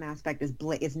racism aspect is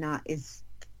not the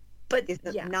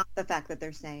fact that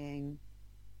they're saying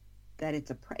that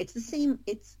it's the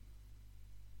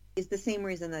same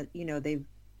reason that, you know, they've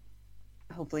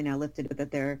hopefully now lifted it,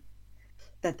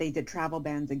 that they did travel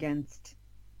bans against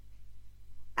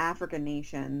African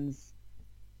nations,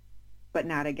 but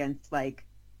not against, like,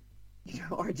 you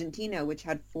know, Argentina, which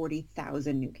had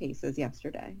 40,000 new cases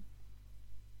yesterday.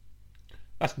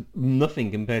 That's nothing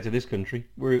compared to this country.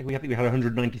 We had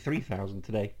 193,000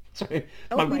 today. So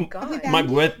my God!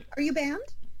 Are you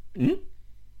banned? Hmm?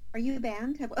 Are you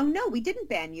banned? Oh no, we didn't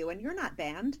ban you, and you're not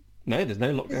banned. No, there's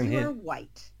no lockdown here. You're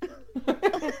white.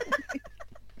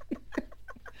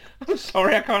 I'm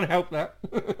sorry, I can't help that.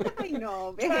 I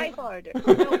know, man. Try harder.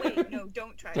 No, wait, no,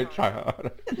 don't try harder. Don't try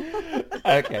harder.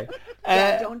 Okay.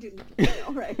 Don't do that.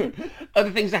 All right.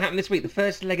 Other things that happened this week. The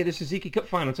first leg of the Suzuki Cup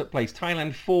final took place.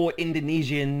 Thailand 4,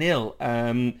 Indonesia 0.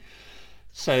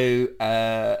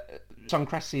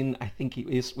 Songkrasin, I think it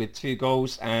is, with 2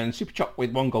 goals, and Superchop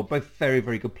with 1 goal. Both very,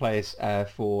 very good players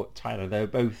for Thailand. They were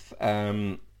both...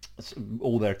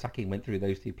 all their attacking went through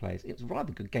those 2 players. It was a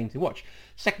rather good game to watch.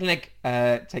 Second leg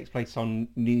takes place on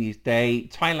New Year's Day.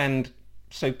 Thailand,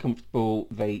 so comfortable,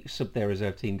 they subbed their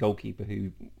reserve team goalkeeper,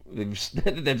 who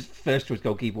their first choice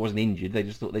goalkeeper wasn't injured. They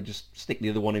just thought they'd just stick the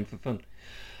other one in for fun.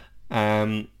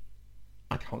 I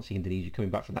can't see Indonesia coming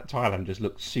back from that. Thailand just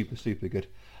looks super, super good.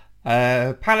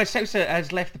 Paulo Sousa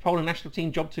has left the Poland national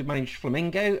team job to manage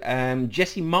Flamengo.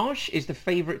 Jesse Marsch is the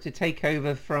favourite to take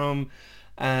over from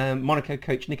Monaco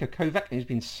coach Niko Kovac, who's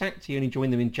been sacked. He only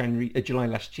joined them in July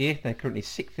last year. They're currently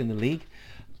 6th in the league.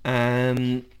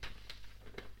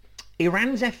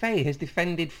 Iran's FA has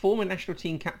defended former national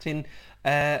team captain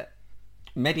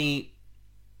Mehdi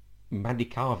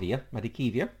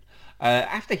Madikivia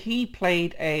after he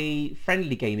played a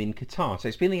friendly game in Qatar. So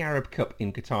it's been the Arab Cup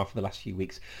in Qatar for the last few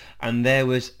weeks, and there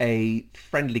was a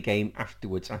friendly game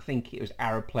afterwards. I think it was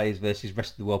Arab players versus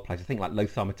rest of the world players. I think like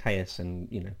Lothar Matthäus and,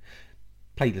 you know,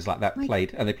 players like that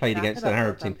played, and they played against an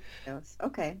Arab team.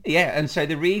 Okay. Yeah, and so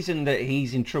the reason that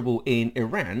he's in trouble in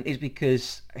Iran is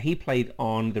because he played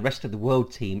on the rest of the world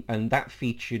team, and that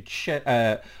featured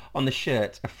on the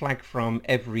shirt a flag from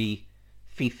every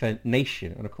FIFA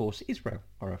nation, and of course Israel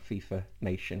are a FIFA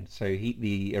nation. So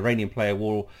the Iranian player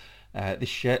wore this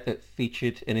shirt that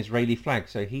featured an Israeli flag,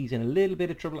 so he's in a little bit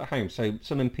of trouble at home. So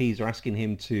some MPs are asking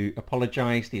him to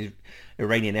apologise. The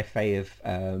Iranian FA have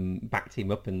backed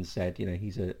him up and said, you know,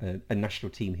 he's a national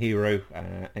team hero,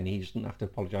 and he doesn't have to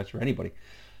apologise for anybody.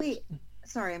 Wait,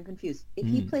 sorry, I'm confused. If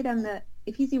he played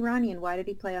if he's Iranian, why did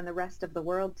he play on the rest of the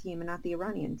world team and not the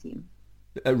Iranian team?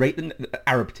 The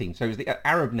Arab team. So it was the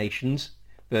Arab nations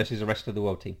versus the rest of the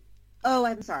world team. Oh,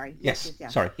 I'm sorry. Yes. Yeah.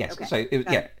 Sorry. Yes. Okay. So it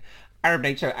was, Arab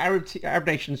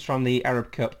nations from the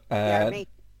Arab Cup.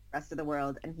 Rest of the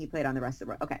world, and he played on the rest of the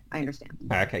world. Okay, I understand.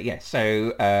 Okay, yeah.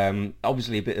 So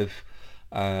obviously a bit of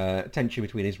tension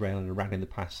between Israel and Iran in the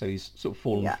past, so he's sort of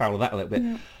fallen foul of that a little bit.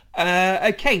 Yeah.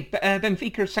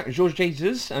 Benfica sacked Jorge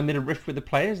Jesus amid a rift with the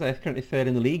players. They're currently 3rd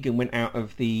in the league and went out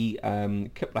of the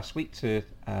Cup last week to,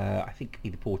 I think,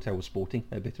 either Porto or Sporting.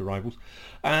 They're bitter rivals.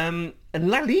 And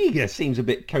La Liga seems a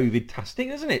bit COVID-tastic,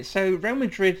 doesn't it? So Real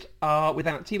Madrid are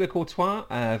without Thibaut Courtois,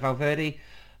 Valverde,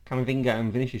 Camavinga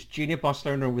and Vinicius Junior.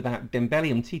 Barcelona without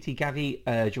Dembele, Umtiti, Gavi,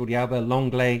 Jordi Alba,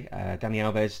 Longley, Dani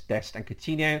Alves, Dest and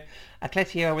Coutinho.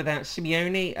 Atletico without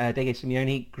Simeone, Diego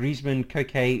Simeone, Griezmann,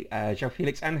 Koke, João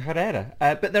Felix and Herrera.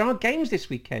 But there are games this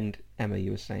weekend, Emma,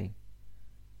 you were saying.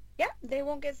 Yeah, they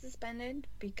won't get suspended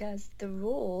because the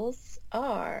rules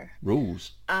are...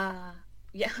 Rules?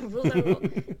 Rules are rules.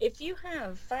 If you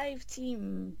have 5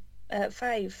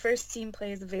 first-team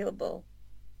players available,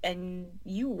 and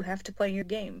you have to play your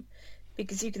game,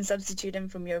 because you can substitute them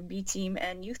from your B team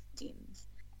and youth teams,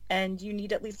 and you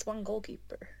need at least 1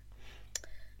 goalkeeper.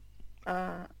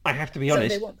 I have to be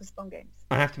honest. So they won't postpone games.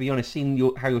 I have to be honest.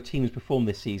 Seeing how your team has performed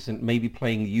this season, maybe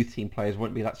playing the youth team players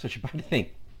won't be such a bad thing.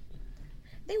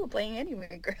 They were playing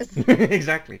anyway, Chris.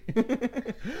 Exactly.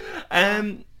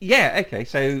 Okay,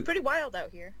 so... It's pretty wild out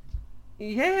here.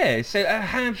 Yeah, so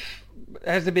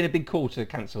has there been a big call to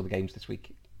cancel the games this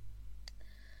week?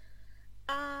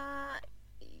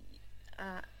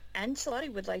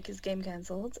 Ancelotti would like his game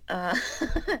cancelled.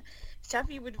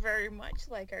 Xavi would very much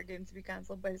like our game to be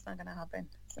cancelled, but it's not going to happen.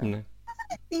 So. No.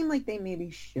 It seems like they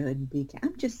maybe should be.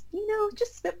 I'm just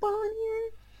spitballing here.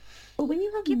 But when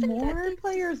you have more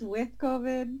players with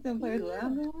COVID than players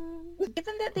without COVID...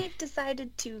 Given that they've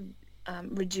decided to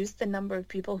reduce the number of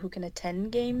people who can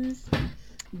attend games,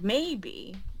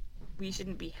 maybe we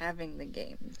shouldn't be having the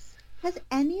games. Has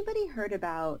anybody heard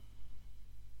about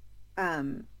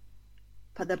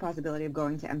the possibility of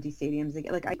going to empty stadiums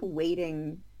again? Like, I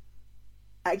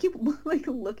keep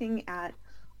looking at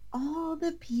all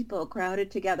the people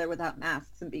crowded together without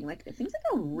masks and being like, it seems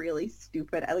like a really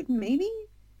stupid... maybe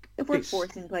if we're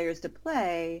forcing players to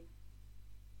play,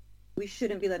 we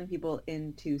shouldn't be letting people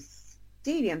into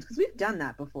stadiums, because we've done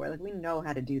that before. Like, we know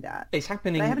how to do that. It's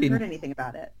happening. But I haven't heard anything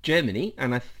about it. Germany,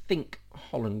 and I think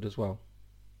Holland as well.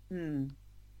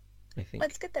 I think.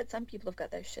 Let's get that some people have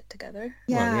got their shit together.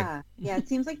 Yeah. It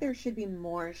seems like there should be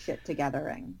more shit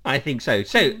togethering. I think so.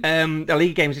 So, the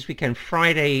league games this weekend.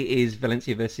 Friday is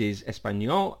Valencia versus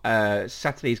Espanyol.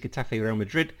 Saturday is Getafe Real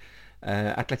Madrid.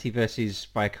 Atleti versus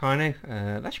Vallecano.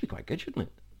 That should be quite good, shouldn't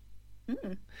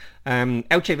it?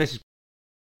 Elche versus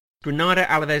Granada.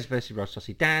 Alaves versus Real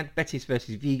Sociedad. Betis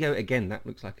versus Vigo. Again, that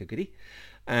looks like a goodie.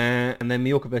 And then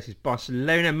Mallorca versus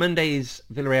Barcelona. Monday is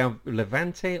Villarreal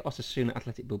Levante, Osasuna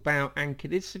Athletic Bilbao, and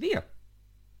Cadiz Sevilla.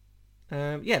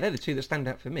 They're the 2 that stand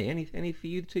out for me. Any for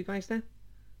you, the 2 guys there?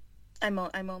 I'm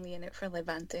only in it for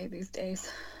Levante these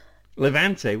days.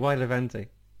 Levante? Why Levante?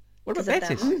 What about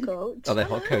Betis? Their hot coach. Oh, their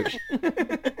hot coach.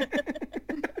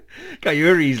 God,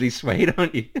 you're easily swayed,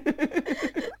 aren't you?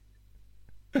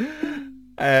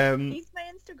 He's my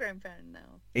Instagram fan now.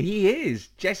 He is.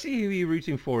 Jesse, who are you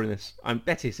rooting for in this? I'm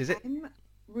Betis, is it? I'm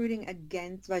rooting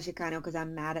against Vallecano because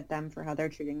I'm mad at them for how they're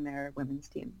treating their women's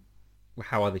team.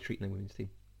 How are they treating their women's team?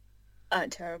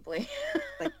 Terribly.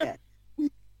 Like that.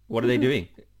 What are they doing?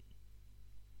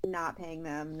 Not paying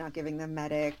them, not giving them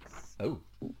medics. Oh.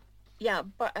 Yeah,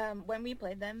 but when we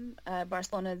played them,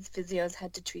 Barcelona's physios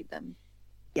had to treat them.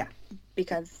 Yeah.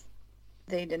 Because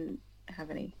they didn't have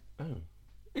any. Oh.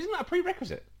 Isn't that a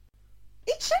prerequisite?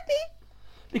 It should be.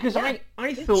 Because yeah,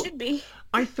 I thought... It should be.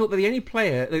 I thought that the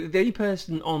only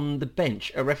person on the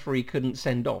bench a referee couldn't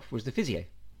send off was the physio.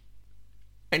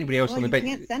 Anybody else on the bench...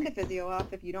 you can't send a physio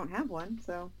off if you don't have one,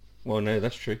 so... Well, no,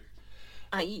 that's true.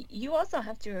 You also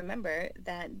have to remember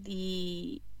that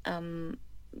the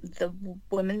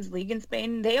women's league in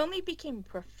Spain, they only became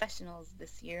professionals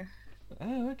this year.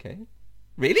 Oh, okay.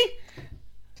 Really?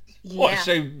 Yeah. What,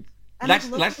 so last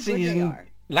season...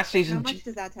 How much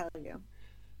does that tell you?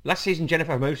 Last season,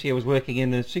 Jennifer Hermoso was working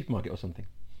in a supermarket or something.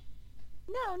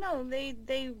 No,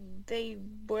 they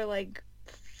were like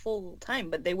full time,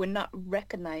 but they were not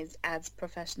recognized as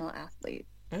professional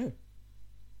athletes. Oh, okay.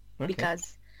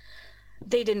 Because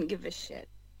they didn't give a shit.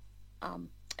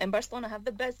 And Barcelona have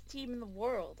the best team in the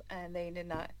world, and they did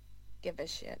not give a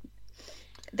shit.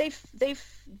 They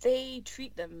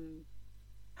treat them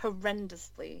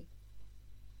horrendously,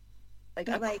 like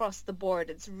across the board.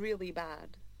 It's really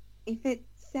bad. If it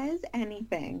says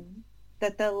anything,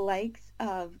 that the likes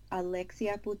of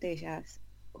Alexia Putellas,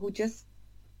 who just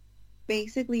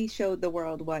basically showed the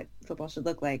world what football should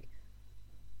look like,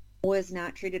 was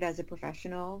not treated as a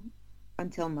professional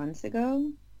until months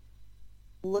ago,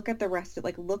 look at the rest of,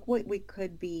 look what we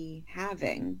could be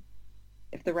having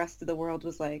if the rest of the world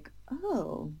was like,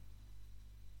 oh,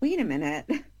 wait a minute.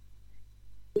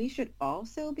 We should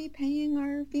also be paying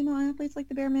our female athletes like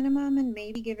the bare minimum and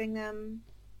maybe giving them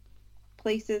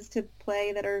places to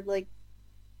play that are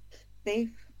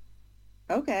safe.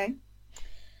 Okay.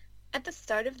 At the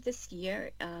start of this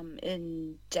year,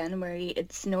 in January,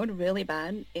 it snowed really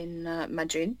bad in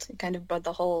Madrid. It kind of brought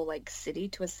the whole city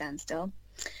to a standstill.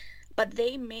 But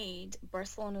they made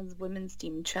Barcelona's women's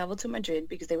team travel to Madrid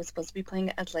because they were supposed to be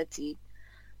playing Atleti.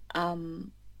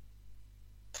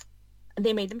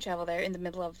 They made them travel there in the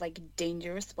middle of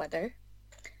dangerous weather,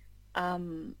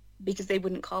 because they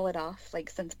wouldn't call it off like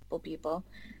sensible people.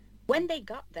 When they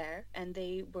got there and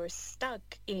they were stuck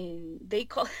when they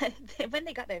got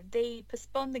there, they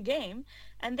postponed the game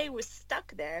and they were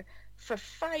stuck there for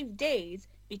 5 days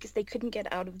because they couldn't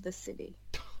get out of the city.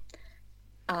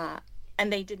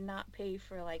 And they did not pay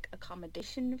for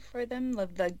accommodation for them.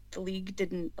 The league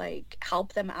didn't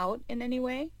help them out in any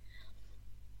way.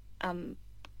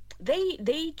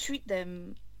 They treat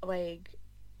them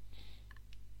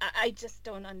I just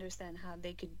don't understand how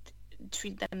they could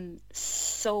treat them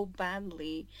so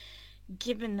badly,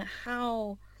 given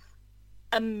how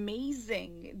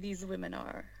amazing these women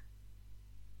are.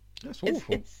 That's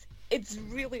awful. It's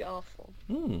really awful.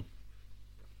 No,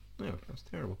 that's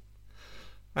terrible.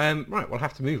 Right, we'll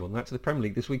have to move on that to the Premier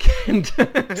League this weekend.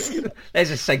 There's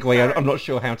a segue I'm not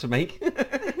sure how to make.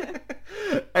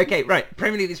 Okay, right.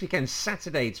 Premier League this weekend,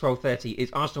 Saturday, 12:30,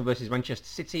 is Arsenal versus Manchester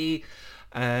City.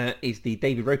 Is the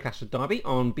David Rocastle derby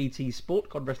on BT Sport,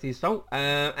 God rest his soul.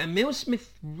 And Emile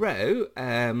Smith Rowe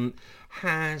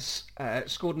has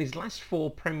scored in his last 4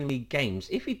 Premier League games.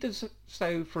 If he does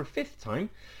so for a 5th time,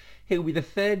 he'll be the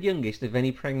 3rd youngest of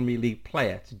any Premier League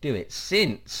player to do it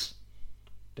since...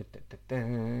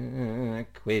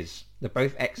 quiz. They're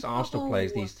both ex-Arsenal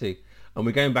players, these two. And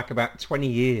we're going back about 20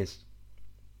 years.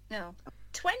 No.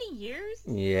 20 years?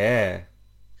 Yeah.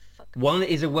 Fuck. One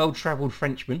is a well-travelled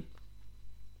Frenchman.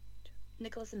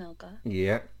 Nicolas Anelka.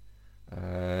 Yeah.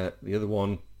 The other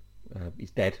one,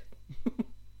 he's dead.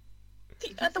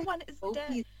 The other one is Oh,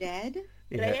 dead. he's dead?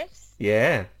 Yeah. Reyes?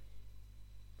 Yeah.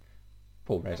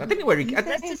 Paul Reyes. I don't know where he...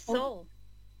 Rest his soul.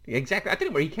 Exactly. I don't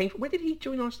know where he came from. Where did he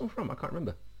join Arsenal from? I can't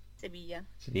remember. Sevilla.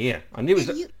 Yeah. I knew it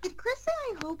was... Did Chris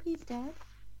and I hope he's dead?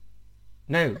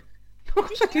 No. Of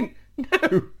course I didn't.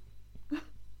 No.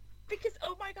 Because,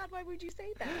 oh my god, why would you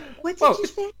say that? What did you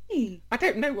say? I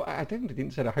don't know. I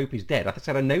didn't say I hope he's dead. I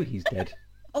said I know he's dead.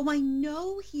 Oh, I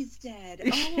know he's dead.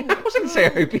 I wasn't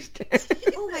saying I hope he's dead.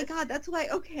 Oh my god, that's why.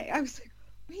 Okay, I was like,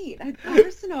 wait, an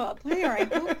Arsenal player. I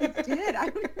hope he's dead. I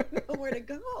don't even know where to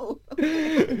go.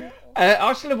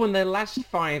 Arsenal have won their last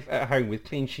 5 at home with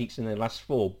clean sheets in their last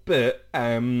 4, but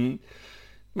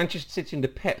Manchester City under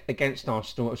Pep against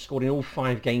Arsenal have scored in all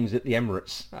 5 games at the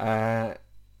Emirates.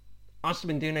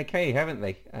 Arsenal have been doing okay, haven't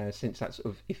they, since that sort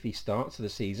of iffy start to the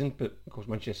season? But of course,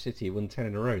 Manchester City won 10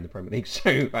 in a row in the Premier League,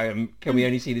 so can we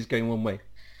only see this going one way?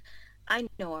 I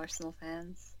know Arsenal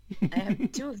fans. I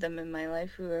have 2 of them in my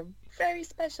life who are very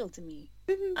special to me.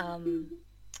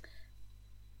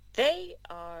 They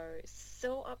are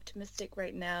so optimistic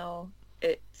right now.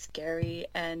 It's scary,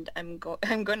 and I'm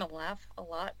going to laugh a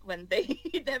lot when they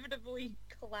inevitably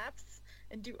collapse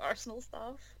and do Arsenal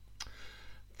stuff.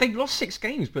 They've lost 6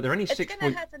 games, but they're only 6 points. It's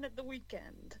going to happen at the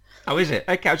weekend. Oh, is it?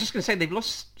 Okay, I was just going to say they've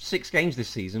lost 6 games this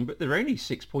season, but they're only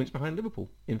 6 points behind Liverpool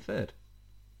in 3rd.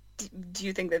 Do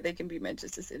you think that they can beat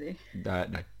Manchester City? No.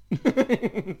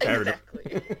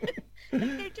 Exactly.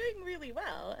 They're doing really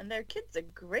well, and their kids are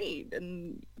great,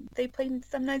 and they play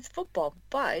some nice football,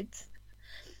 but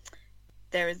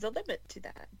there is a limit to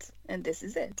that, and this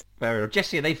is it. Fair enough.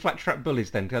 Jesse, are they flat trap bullies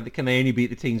then? Can they only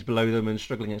beat the teams below them and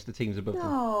struggle against the teams above them?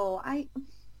 No,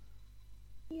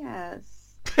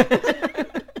 Yes.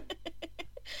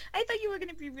 I thought you were going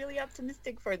to be really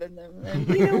optimistic for them.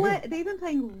 You know what? They've been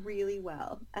playing really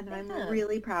well, and Yeah. I'm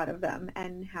really proud of them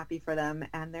and happy for them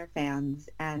and their fans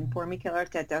and poor Mikel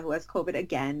Arteta, who has COVID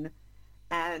again,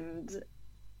 and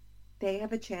they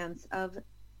have a chance of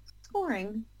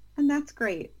scoring, and that's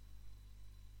great.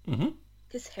 Mm-hmm.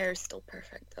 His hair is still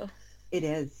perfect, though. It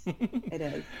is. It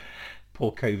is.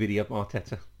 Poor COVID up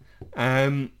Arteta.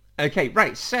 Okay,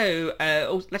 right, so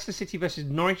Leicester City versus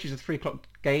Norwich is a 3:00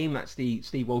 game. That's the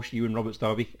Steve Walsh, Ewan Roberts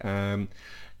derby.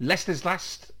 Leicester's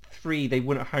last 3, they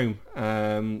won at home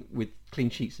with clean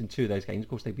sheets in 2 of those games. Of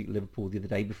course, they beat Liverpool the other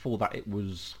day. Before that, it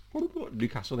was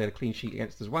Newcastle they had a clean sheet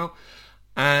against as well.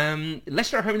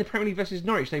 Leicester at home in the Premier League versus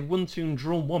Norwich. They've won 2 and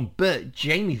drawn 1, but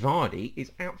Jamie Vardy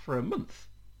is out for a month.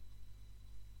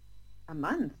 A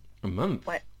month? A month?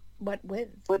 What with?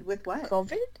 With what?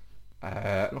 COVID?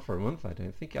 Not for a month, I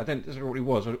don't think. I don't know what it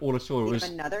was. All I saw was...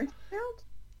 Another child?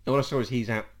 All I saw is he's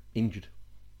out injured.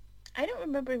 I don't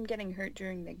remember him getting hurt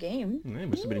during the game. No, he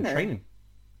must have been in Neither. training.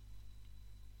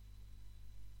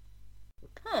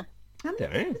 Huh. How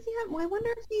Don't many know. does he have? Well, I wonder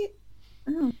if he...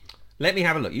 Oh. Let me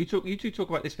have a look. You two talk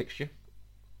about this fixture.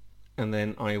 and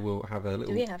then I will have a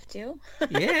little... Do we have to?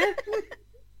 Yeah.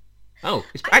 Oh,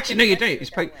 actually, no, you don't.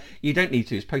 You don't need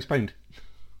to. It's postponed.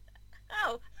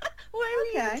 Oh,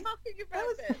 why are we talking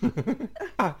about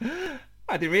this?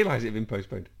 I didn't realise it had been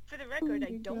postponed. For the record,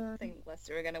 I don't think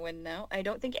Leicester are going to win now. I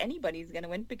don't think anybody's going to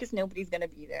win because nobody's going to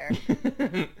be there.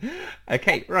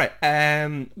 Okay, right.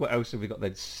 What else have we got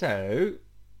then? So,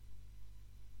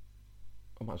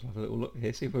 I might as well have a little look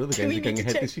here, see if other games are going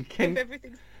ahead this weekend.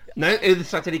 No, the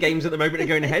Saturday games at the moment are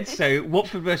going ahead. So,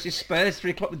 Watford versus Spurs,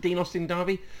 3 o'clock, the Dean Austin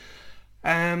derby.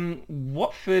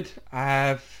 Watford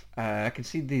have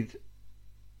conceded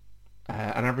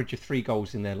an average of 3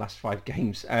 goals in their last 5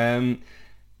 games.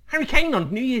 Harry Kane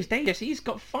on New Year's Day, Jesse, he's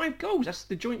got 5 goals. That's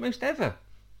the joint most ever.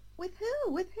 With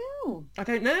who? With who? I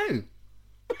don't know.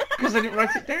 Because I didn't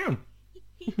write it down.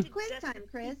 Quiz time,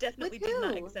 Chris. Definitely With did who?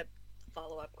 not accept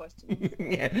follow-up questions.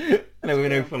 Yeah, no,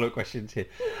 no follow-up questions here.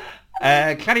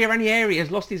 Claudio Ranieri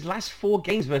has lost his last 4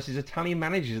 games versus Italian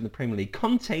managers in the Premier League.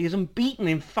 Conte is unbeaten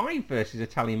in 5 versus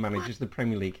Italian managers in the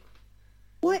Premier League.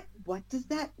 What does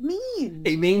that mean?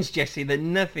 It means, Jesse, that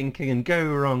nothing can go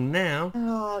wrong now.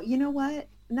 Oh, you know what?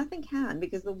 Nothing can,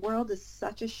 because the world is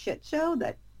such a shit show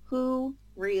that who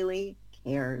really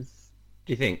cares?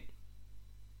 Do you think?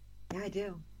 Yeah, I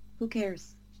do. Who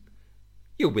cares?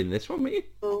 You'll win this one, won't you?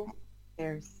 Who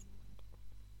cares?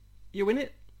 You win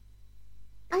it?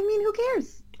 I mean, who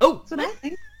cares? Oh! That's what I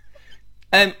think.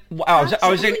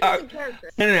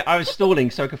 I was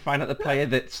stalling so I could find out the player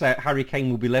that Harry Kane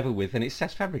will be level with, and it's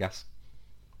Cesc Fabregas.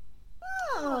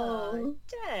 Oh,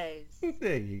 Des.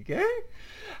 There you go.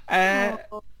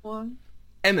 Oh.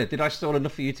 Emma, did I stall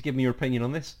enough for you to give me your opinion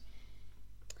on this?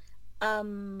 I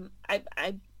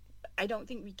don't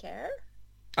think we care.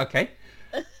 Okay.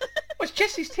 What's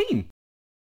Jessie's team?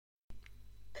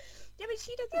 Yeah, but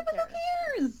she doesn't Who care.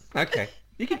 cares? Okay.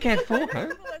 You can care for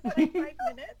her. That's like 5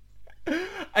 minutes.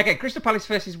 Okay, Crystal Palace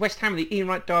versus West Ham, the Ian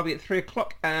Wright derby at 3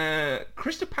 o'clock.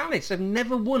 Crystal Palace have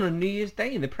never won on New Year's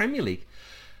Day in the Premier League.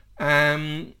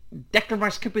 Declan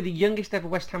Rice could be the youngest ever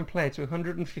West Ham player to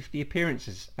 150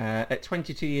 appearances. At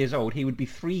 22 years old, he would be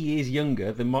 3 years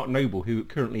younger than Mark Noble, who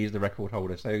currently is the record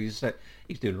holder. So he's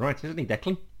doing right, isn't he,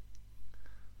 Declan?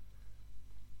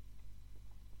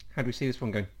 How do we see this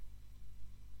one going?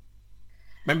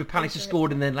 Remember, Palace have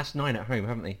scored in their last 9 at home,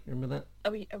 haven't they? Remember that?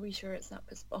 Are we sure it's not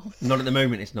postponed? Not at the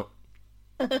moment, it's not.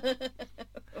 Okay.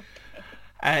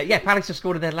 Yeah, Palace have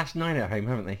scored in their last 9 at home,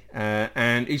 haven't they?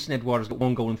 And Usain Edouard has got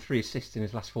 1 goal and 3 assists in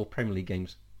his last 4 Premier League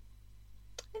games.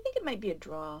 I think it might be a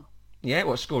draw. Yeah,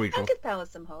 what score he draw? I'll give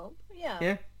Palace some hope. Yeah.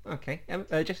 Yeah, okay.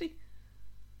 Jesse?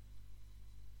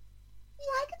 Yeah,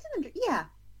 I can see them. Yeah.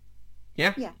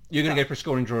 Yeah? Yeah. You're going to go for a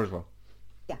scoring draw as well?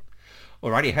 Yeah.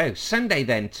 Alrighty ho. Sunday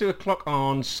then, 2 o'clock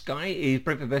on Sky is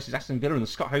Brentford versus Aston Villa in the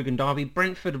Scott Hogan derby.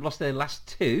 Brentford have lost their last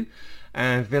 2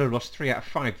 and Villa lost 3 out of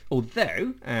 5.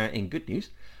 Although, in good news,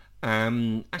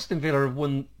 Aston Villa have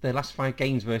won their last 5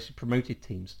 games versus promoted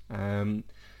teams.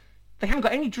 They haven't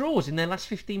got any draws in their last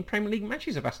 15 Premier League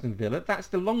matches of Aston Villa. That's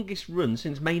the longest run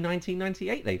since May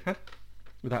 1998 they've had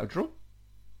without a draw.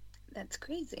 That's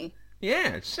crazy.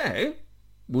 Yeah, so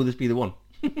will this be the one?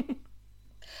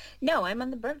 No, I'm on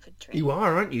the Brentford train. You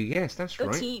are, aren't you? Yes, that's Go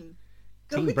right. team.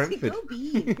 Team Brentford. Go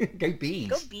Bees. Go Bees.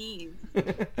 Go bees.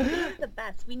 Bees are the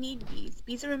best. We need bees.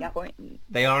 Bees are important.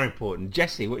 They are important.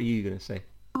 Jesse, what are you going to say?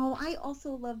 Oh, I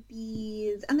also love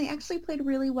bees. And they actually played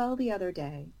really well the other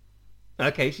day.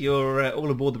 Okay, so you're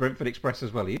all aboard the Brentford Express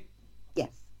as well, are you?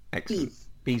 Yes. Excellent.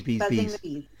 Bees. Bees. Buzzing the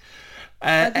bees.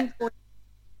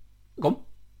 Go on.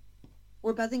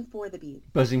 We're buzzing for the bees.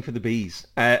 Buzzing for the bees.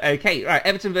 Okay, right.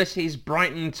 Everton versus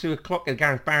Brighton, 2 o'clock at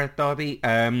Gareth Barrett derby.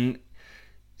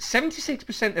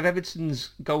 76% of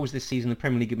Everton's goals this season in the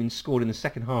Premier League have been scored in the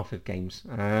second half of games.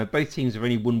 Both teams have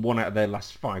only won 1 out of their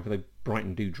last 5, although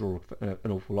Brighton do draw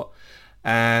an awful lot.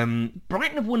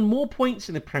 Brighton have won more points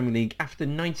in the Premier League after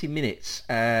 90 minutes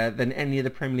than any other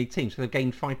Premier League team. So they've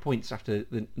gained 5 points after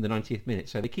the 90th minute.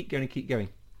 So they keep going and keep going.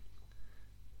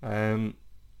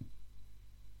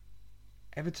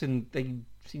 Everton, they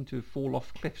seem to fall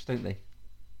off cliffs, don't they?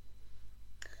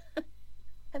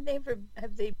 Have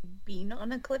they been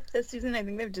on a cliff this season? I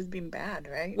think they've just been bad,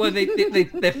 right? Well,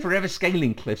 they're forever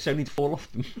scaling cliffs, only to fall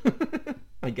off them.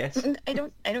 I guess. I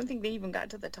don't think they even got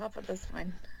to the top of this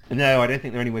one. No, I don't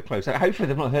think they're anywhere close. Hopefully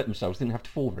they've not hurt themselves. They didn't have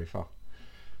to fall very far.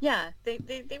 Yeah, they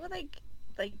were like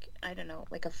I don't know,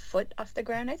 like a foot off the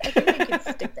ground. I think they could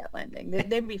stick that landing.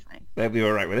 They'd be fine. They'll be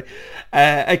all right with it.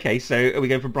 Okay, so are we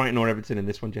going for Brighton or Everton in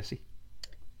this one, Jesse?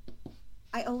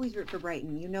 I always root for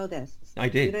Brighton. You know this. I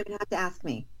do. You don't even have to ask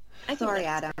me. Sorry,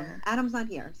 that's Adam. fair. Adam's not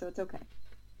here, so it's okay.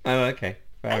 Oh, okay.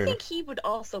 Fair think he would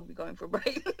also be going for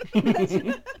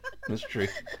Brighton. That's true.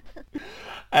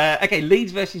 Okay,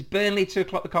 Leeds versus Burnley, 2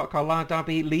 o'clock, the Carlisle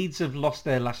derby. Leeds have lost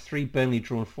their last 3, Burnley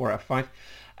drawn 4 out of 5.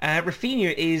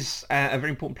 Rafinha is a very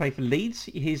important player for Leeds.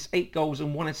 He's 8 goals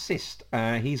and 1 assist.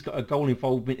 He's got a goal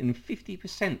involvement in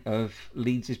 50% of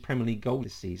Leeds' Premier League goals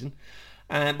this season.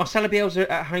 Marcelo Bielsa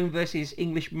at home versus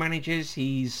English managers.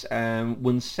 He's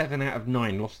won 7 out of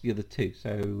 9, lost the other 2.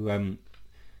 So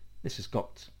this has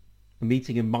got a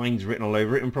meeting of minds written all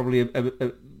over it, and probably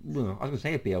well, I was going to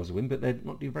say a Bielsa win, but they're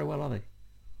not doing very well, are they?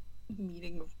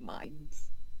 Meeting of minds.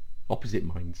 Opposite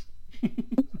minds.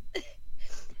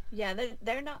 Yeah,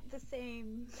 they're not the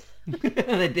same.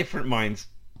 They're different minds.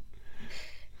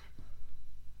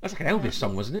 That's like an Elvis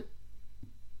song, wasn't it?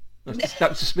 That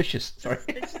was suspicious. Sorry.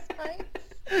 Suspicious minds?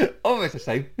 Almost the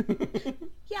same.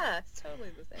 Yeah, it's totally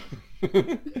the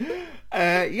same.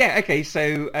 Yeah, okay,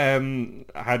 so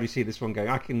how do you see this one going?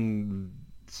 I can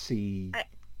see...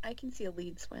 I can see a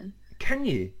Leeds win. Can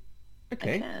you?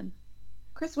 Okay. I can.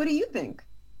 Chris, what do you think?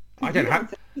 I don't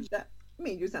have... That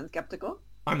made you sound skeptical.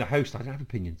 I'm the host, I don't have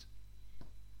opinions.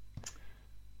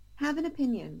 Have an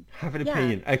opinion. Have an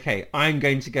opinion. Okay, I'm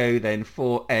going to go then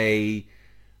for a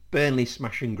Burnley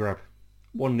smash and grab.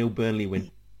 1-0 Burnley win.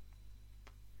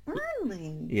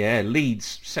 Burnley? Yeah,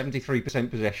 Leeds, 73%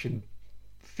 possession,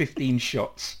 15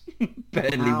 shots.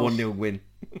 Burnley Wow. 1-0 win.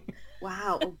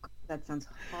 Wow. Oh, God, that sounds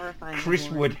horrifying. Chris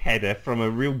Boring. Wood header from a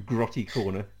real grotty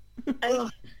corner.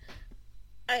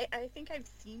 I think I've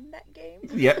seen that game.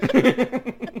 Yep.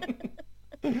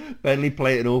 Burnley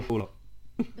play it an awful lot.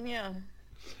 Yeah.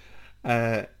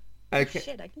 Okay.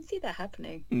 Shit, I can see that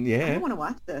happening. I Yeah. don't want to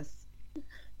watch this.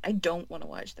 I don't want to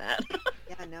watch that.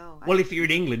 Yeah, no. Well, if you're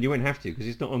in England, you won't have to because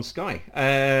it's not on Sky.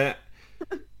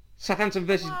 Southampton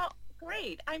versus... Well,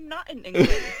 great. I'm not in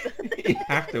England. You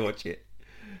have to watch it.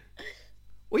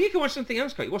 Well, you can watch something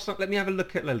else, Kate. Let me have a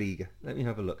look at La Liga. Let me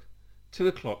have a look. 2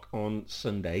 o'clock on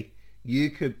Sunday.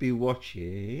 You could be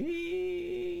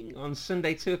watching on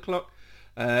Sunday, 2 o'clock,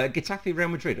 Getafe Real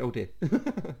Madrid. Oh dear.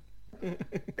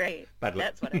 Great. Bad luck.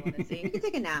 That's what I want to You see. can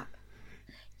take a nap.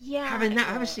 Yeah.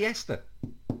 Have a siesta.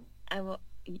 I will.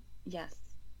 Yes.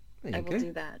 There I you will go.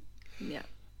 do that. Yeah.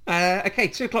 Okay,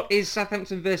 2 o'clock is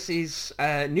Southampton versus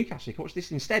Newcastle. You can watch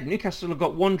this instead. Newcastle have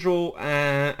got 1 draw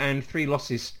and 3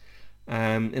 losses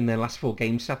in their last 4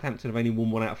 games. Southampton have only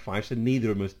won 1 out of 5, so neither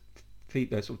of them are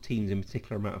sort of teams in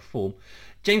particular amount of form.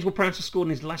 James Ward-Prowse has scored in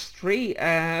his last 3.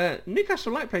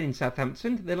 Newcastle like playing in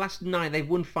Southampton. Their last 9, they've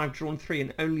won 5, drawn 3,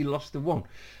 and only lost the 1.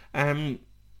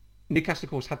 Newcastle, of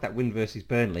course, had that win versus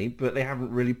Burnley, but they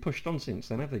haven't really pushed on since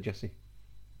then, have they, Jesse?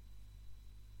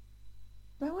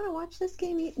 Do I want to watch this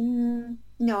game?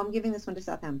 No, I'm giving this one to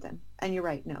Southampton. And you're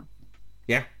right, no.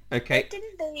 Yeah. Okay.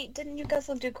 Didn't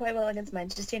Newcastle do quite well against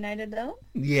Manchester United though?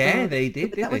 Yeah, they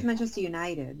did, But didn't that was they? Manchester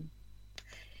United.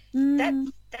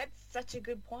 That's such a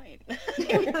good point. Yeah,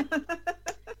 you're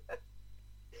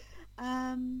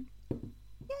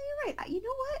right. You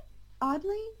know what?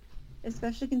 Oddly,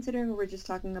 especially considering we're just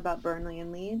talking about Burnley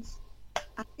and Leeds,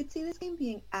 I could see this game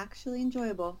being actually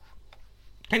enjoyable.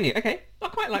 Can you? Okay. I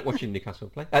quite like watching Newcastle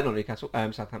play. Not Newcastle,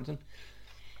 Southampton.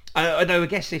 I know, I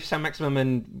guess if Sam Maximin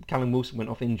and Callum Wilson went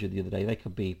off injured the other day, they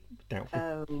could be doubtful.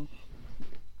 Oh,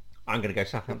 I'm going to go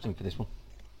Southampton for this one.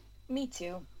 Me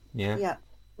too. Yeah. yeah,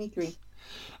 me 3.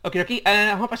 Okay.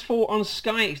 4:30 on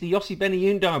Sky. It's the Yossi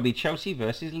Benayoun derby. Chelsea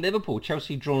versus Liverpool.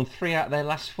 Chelsea drawn 3 out of their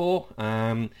last 4.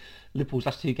 Liverpool's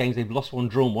last 2 games, they've lost 1,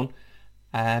 drawn 1.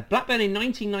 Blackburn in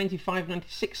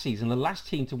 1995-96 season, the last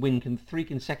team to win 3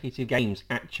 consecutive games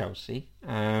at Chelsea.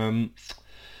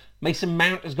 Mason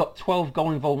Mount has got 12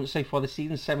 goal involvement so far this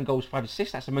season, 7 goals, 5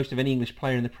 assists. That's the most of any English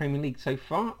player in the Premier League so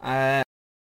far. And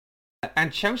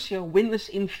Chelsea are winless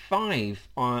in 5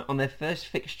 on their first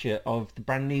fixture of the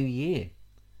brand new year.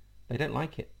 They don't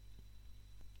like it.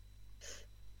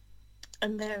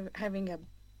 And they're having a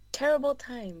terrible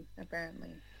time,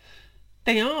 apparently.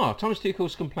 They are. Thomas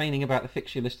Tuchel's complaining about the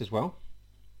fixture list as well.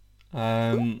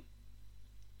 Who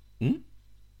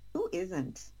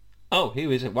isn't? Oh,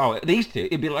 who is it? Wow, these two,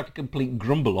 it'd be like a complete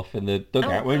grumble off in the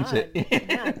dugout, won't God. it?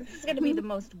 Yeah, this is going to be the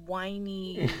most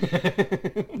whiny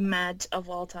match of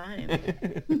all time.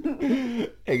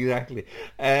 Exactly.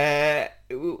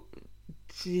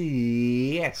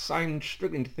 Yes, I'm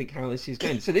struggling to think how this is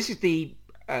going. So this is the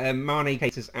Mane,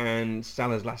 Keita's and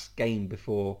Salah's last game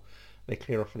before they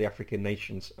clear off for the African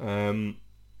nations. Come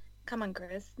on,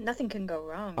 Chris. Nothing can go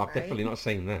wrong, I'm right? definitely not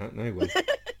saying that. No way.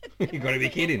 You've got to be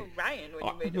kidding. Ryan, when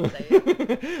you made him say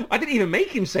it. I didn't even make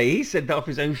him say it. He said that off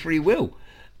his own free will.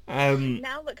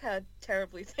 Now look how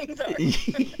terribly things are.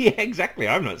 Yeah, exactly.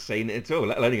 I'm not saying it at all,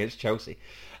 let alone against Chelsea.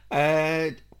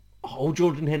 All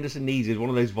Jordan Henderson needs is one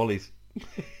of those volleys.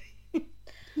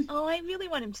 Oh, I really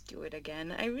want him to do it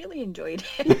again. I really enjoyed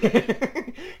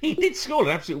it. He did score an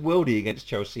absolute worldie against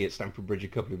Chelsea at Stamford Bridge a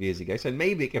couple of years ago, so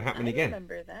maybe it could happen I again.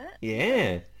 remember that.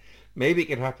 Yeah, maybe it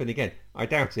could happen again. I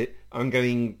doubt it. I'm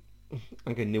going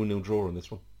 0-0 draw on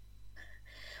this one.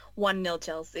 1-0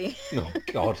 Chelsea. Oh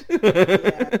God!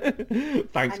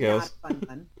 Thanks, I'm girls. not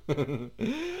fun.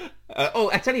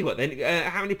 I tell you what. Then,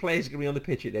 how many players are going to be on the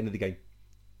pitch at the end of the game?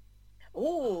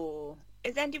 Ooh,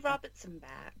 is Andy Robertson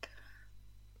back?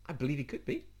 I believe he could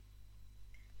be.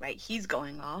 Right, he's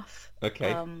going off.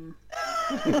 Okay.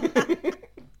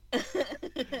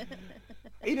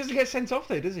 He doesn't get sent off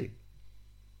though, does he?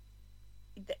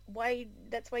 Why?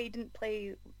 That's why he didn't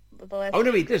play the last. Oh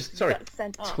no, he does. Sorry, got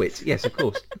sent off. Twit. Yes, of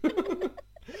course.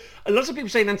 A lot of people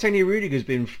saying Antonio Rudiger's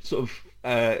been sort of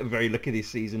very lucky this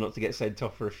season not to get sent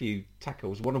off for a few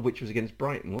tackles. One of which was against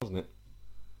Brighton, wasn't it?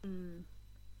 Mm.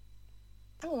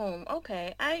 Oh,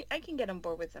 okay. I can get on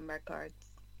board with some red cards.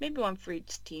 Maybe one for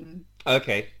each team.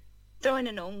 Okay. Throw in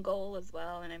an own goal as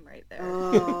well, and I'm right there.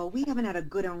 Oh, we haven't had a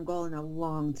good own goal in a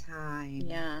long time.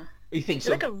 Yeah. You think It's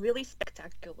so? like a really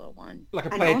spectacular one. Like a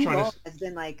An player own trying goal to, has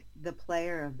been like the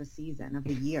player of the season, of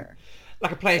the year.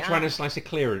 like a player Yeah. trying to slice a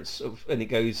clearance, and it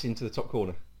goes into the top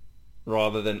corner,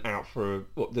 rather than out for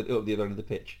the other end of the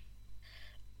pitch.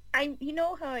 You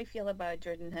know how I feel about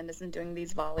Jordan Henderson doing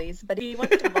these volleys, but if he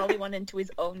wanted to volley one into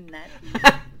his own net,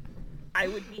 I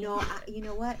would be. You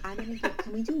know what?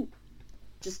 Can we do,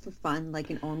 just for fun, like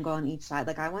an own goal on each side?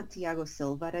 Like I want Thiago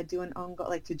Silva to do an own goal,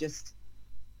 like to just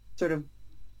sort of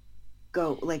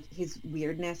go, like his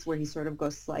weirdness where he sort of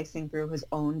goes slicing through his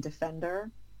own defender.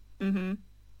 Mm-hmm.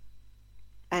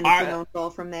 And it's an own goal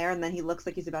from there, and then he looks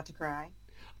like he's about to cry.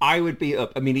 I would be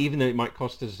up. I mean, even though it might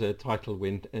cost us a title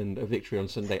win and a victory on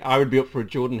Sunday, I would be up for a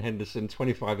Jordan Henderson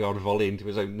 25-yard volley into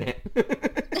his own net.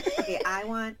 Okay, I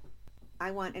want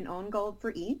an own goal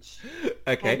for each.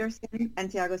 Okay. Henderson and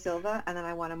Thiago Silva, and then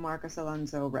I want a Marcos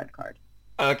Alonso red card.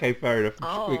 Okay, fair enough.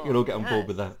 We can all get on board yes.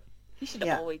 with that. He should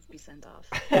always be sent off.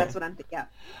 That's what I'm thinking.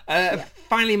 Yeah.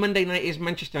 Finally, Monday night is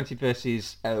Manchester United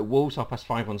versus Wolves,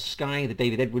 5:30 on Sky, the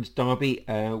David Edwards derby.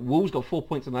 Wolves got 4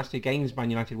 points in the last two games.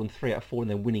 Man United won 3 out of 4 and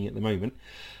they're winning at the moment.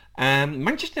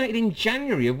 Manchester United in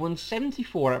January have won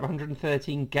 74 out of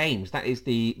 113 games. That is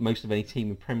the most of any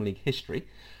team in Premier League history.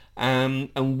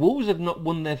 And Wolves have not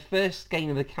won their first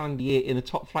game of the calendar year in the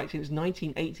top flight since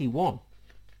 1981.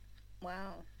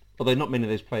 Wow. Although not many of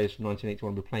those players from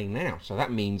 1981 were playing now. So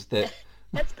that means that...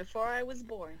 That's before I was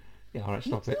born. Yeah, all right,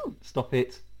 stop it. Stop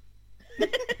it.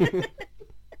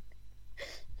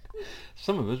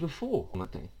 Some of us were 4 on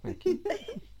that day. Thank you.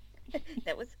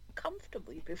 That was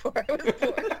comfortably before I was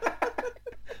born.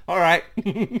 All right.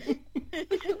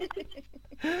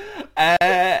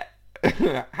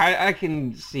 I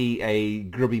can see a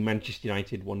grubby Manchester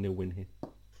United 1-0 win here.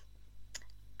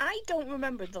 I don't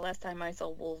remember the last time I saw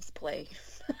Wolves play.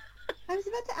 I was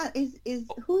about to ask,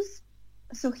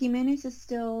 so Jimenez is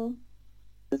still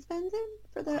suspended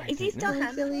for the... Is he still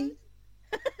handsome?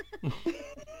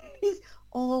 He's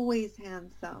always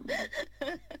handsome.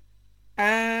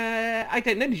 I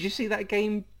don't know. Did you see that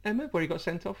game, Emma, where he got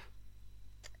sent off?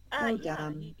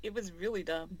 Dumb. It was really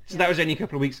dumb. So that was only a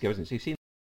couple of weeks ago, wasn't it? So you've seen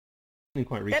him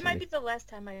quite recently. That might be the last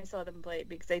time I saw them play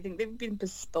because I think they've been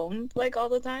postponed like all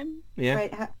the time. Yeah.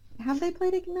 Right. Have they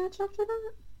played a match after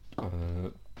that?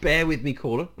 Bear with me,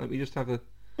 caller. Let me just have a...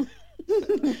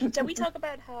 Shall we talk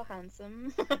about how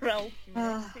handsome Raul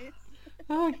Jimenez is?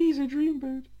 Oh, he's a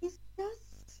dreambird. He's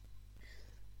just...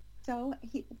 So,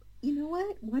 you know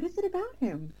what? What is it about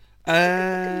him?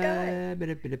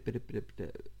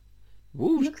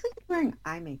 Wolves. He looks like he's wearing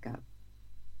eye makeup.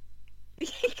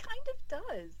 He kind of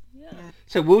does, yeah.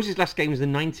 So Wolves' last game was the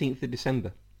 19th of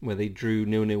December, where they drew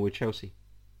 0-0 with Chelsea.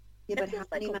 Yeah, That but how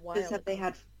feels like many a matches while have they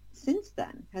had since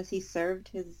then? Has he served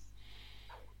his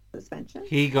suspension?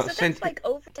 He got So sent... that's like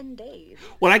over 10 days.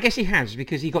 Well, I guess he has,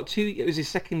 because he got 2... It was his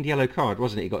second yellow card,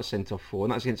 wasn't it? He got sent off for,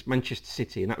 and that was against Manchester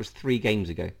City, and that was 3 games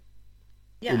ago.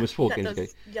 Yeah, Almost 4 got games those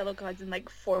ago. yellow cards in like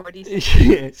 40.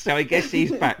 Yeah, so I guess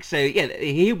he's back. So, yeah,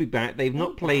 he'll be back. They've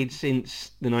not played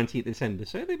since the 19th of December,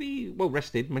 so they'll be well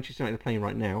rested. Manchester United are playing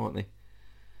right now, aren't they?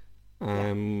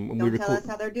 Don't tell us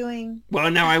how they're doing.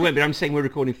 Well, no, I won't, but I'm saying we're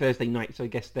recording Thursday night, so I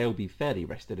guess they'll be fairly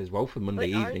rested as well for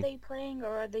Monday But are evening. they playing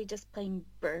or are they just playing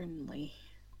Burnley?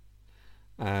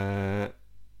 They are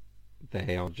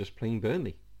just playing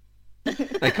Burnley.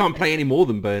 They can't play any more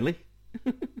than Burnley.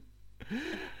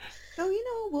 So,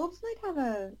 Wolves might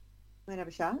have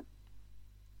a shot.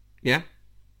 Yeah?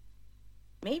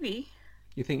 Maybe.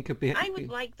 You think could be? I would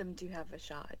like them to have a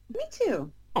shot. Me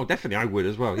too. Oh, definitely, I would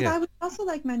as well. But Yeah. I would also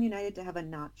like Man United to have a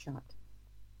not shot.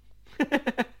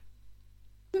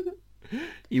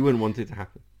 You wouldn't want it to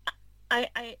happen.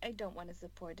 I don't want to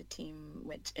support a team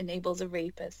which enables a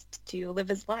rapist to live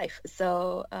his life.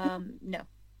 So, no.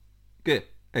 Good.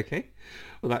 Okay.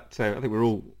 Well, that I think we're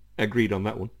all agreed on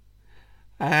that one.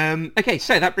 Okay,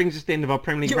 so that brings us to the end of our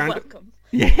Premier League You're roundup. welcome.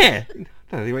 Yeah.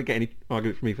 No, they won't get any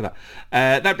argument from me for that.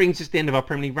 That brings us to the end of our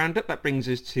Premier League roundup. That brings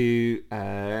us to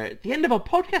the end of our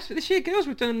podcast for this year, girls.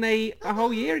 We've done a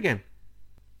whole year again.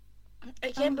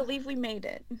 I can't believe we made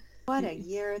it. What a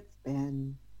year it's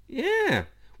been. Yeah.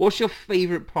 What's your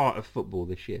favourite part of football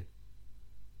this year?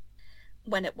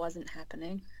 When it wasn't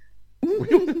happening.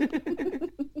 The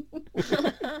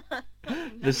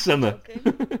summer.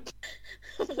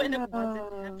 When it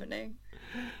wasn't happening.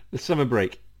 The summer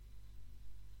break.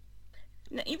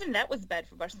 No, even that was bad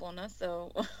for Barcelona,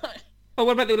 so... Oh,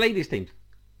 what about the ladies' teams?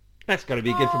 That's got to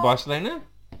be good for Barcelona.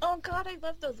 Oh God, I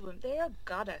love those women. They are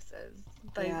goddesses.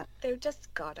 They're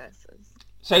just goddesses.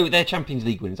 So their Champions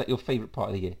League win, is that your favourite part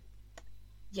of the year?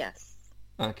 Yes.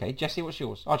 Okay, Jessie, what's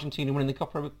yours? Argentina winning the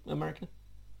Copa America?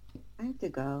 I have to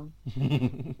go.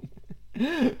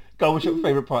 Go on, what's your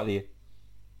favourite part of the year?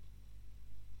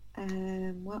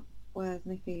 What was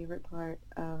my favorite part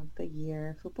of the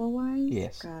year, football-wise?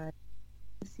 Yes. God,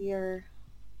 this year,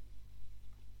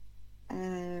 I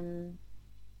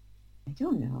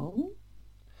don't know.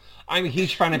 I'm a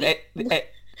huge fan of...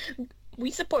 We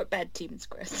support bad teams,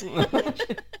 Chris.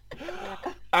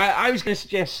 I was going to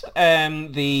suggest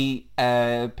the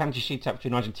penalty shootout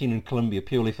between Argentina and Colombia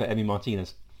purely for Emi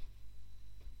Martinez.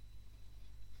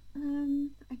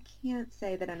 I can't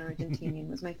say that an Argentinian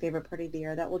was my favorite part of the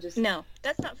year. That will just... No,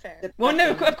 that's not fair. Well,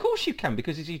 no, of course you can,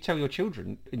 because as you tell your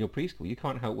children in your preschool, you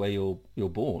can't help where you're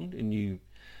born, and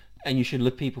you should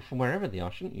love people from wherever they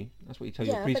are, shouldn't you? That's what you tell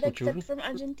your preschool children. Yeah, but except from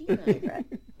Argentina.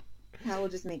 That will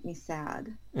just make me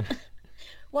sad.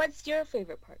 What's your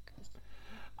favorite part, Chris?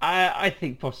 I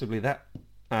think possibly that.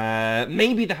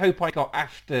 Maybe the hope I got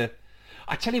after...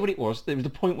 I tell you what it was. There was the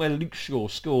point where Luke Shaw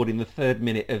scored in the 3rd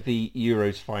minute of the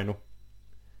Euros final.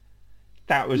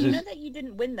 That was... You know that you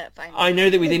didn't win that final. I know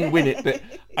that we didn't win it, but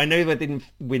I know that I didn't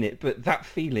win it, but that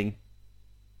feeling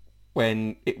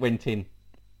when it went in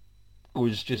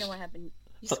was just... You know what happened?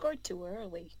 You scored too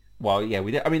early. Well, yeah,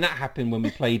 we did. I mean, that happened when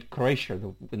we played Croatia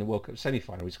in the World Cup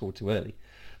semi-final. We scored too early.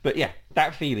 But yeah,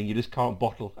 that feeling you just can't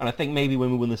bottle. And I think maybe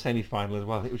when we won the semi-final as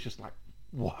well, it was just like,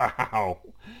 wow.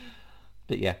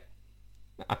 But yeah,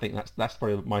 I think that's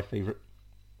probably my favourite.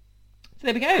 So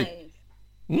there we go.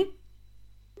 Nice.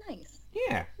 Nice.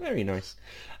 Yeah, very nice.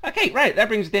 Okay, right, that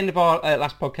brings us to the end of our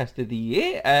last podcast of the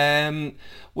year.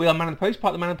 We are Man on the Post,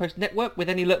 part of the Man on the Post network. With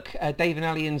any luck, Dave and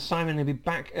Ali and Simon will be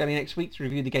back early next week to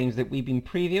review the games that we've been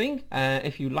previewing.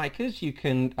 If you like us, you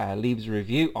can leave us a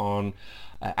review on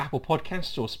Apple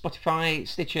Podcasts or Spotify,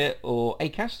 Stitcher or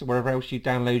Acast, or wherever else you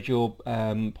download your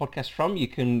podcast from. You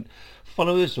can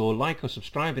follow us or like or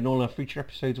subscribe, and all our future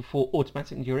episodes will fall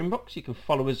automatically into your inbox. You can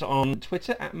follow us on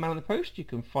Twitter at Man on the Post. You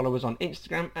can follow us on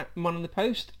Instagram at Man on the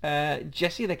Post.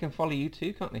 Jessie, they can follow you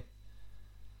too, can't they?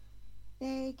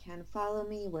 They can follow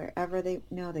me wherever they...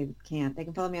 No, they can't. They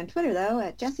can follow me on Twitter, though,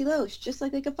 at Jessie Loesch, just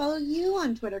like they can follow you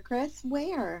on Twitter, Chris.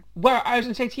 Where? Well, I was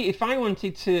going to say to you, if I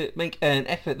wanted to make an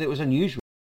effort that was unusual,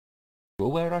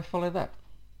 where would I follow that?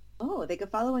 Oh, they could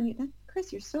follow...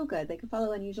 Chris, you're so good. They can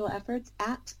follow Unusual Efforts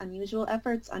at Unusual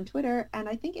Efforts on Twitter, and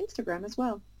I think Instagram as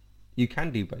well. You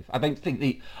can do both. I don't think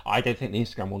the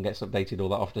Instagram one gets updated all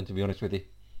that often, to be honest with you.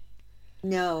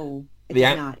 No, it's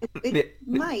not. It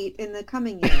might in the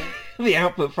coming year. The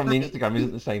output from the Instagram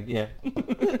isn't the same, yeah.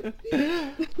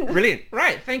 Brilliant.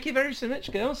 Right, thank you very so much,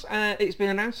 girls. It's been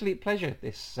an absolute pleasure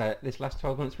this last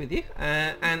 12 months with you.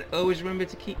 And always remember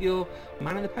to keep your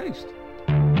Man on the Post.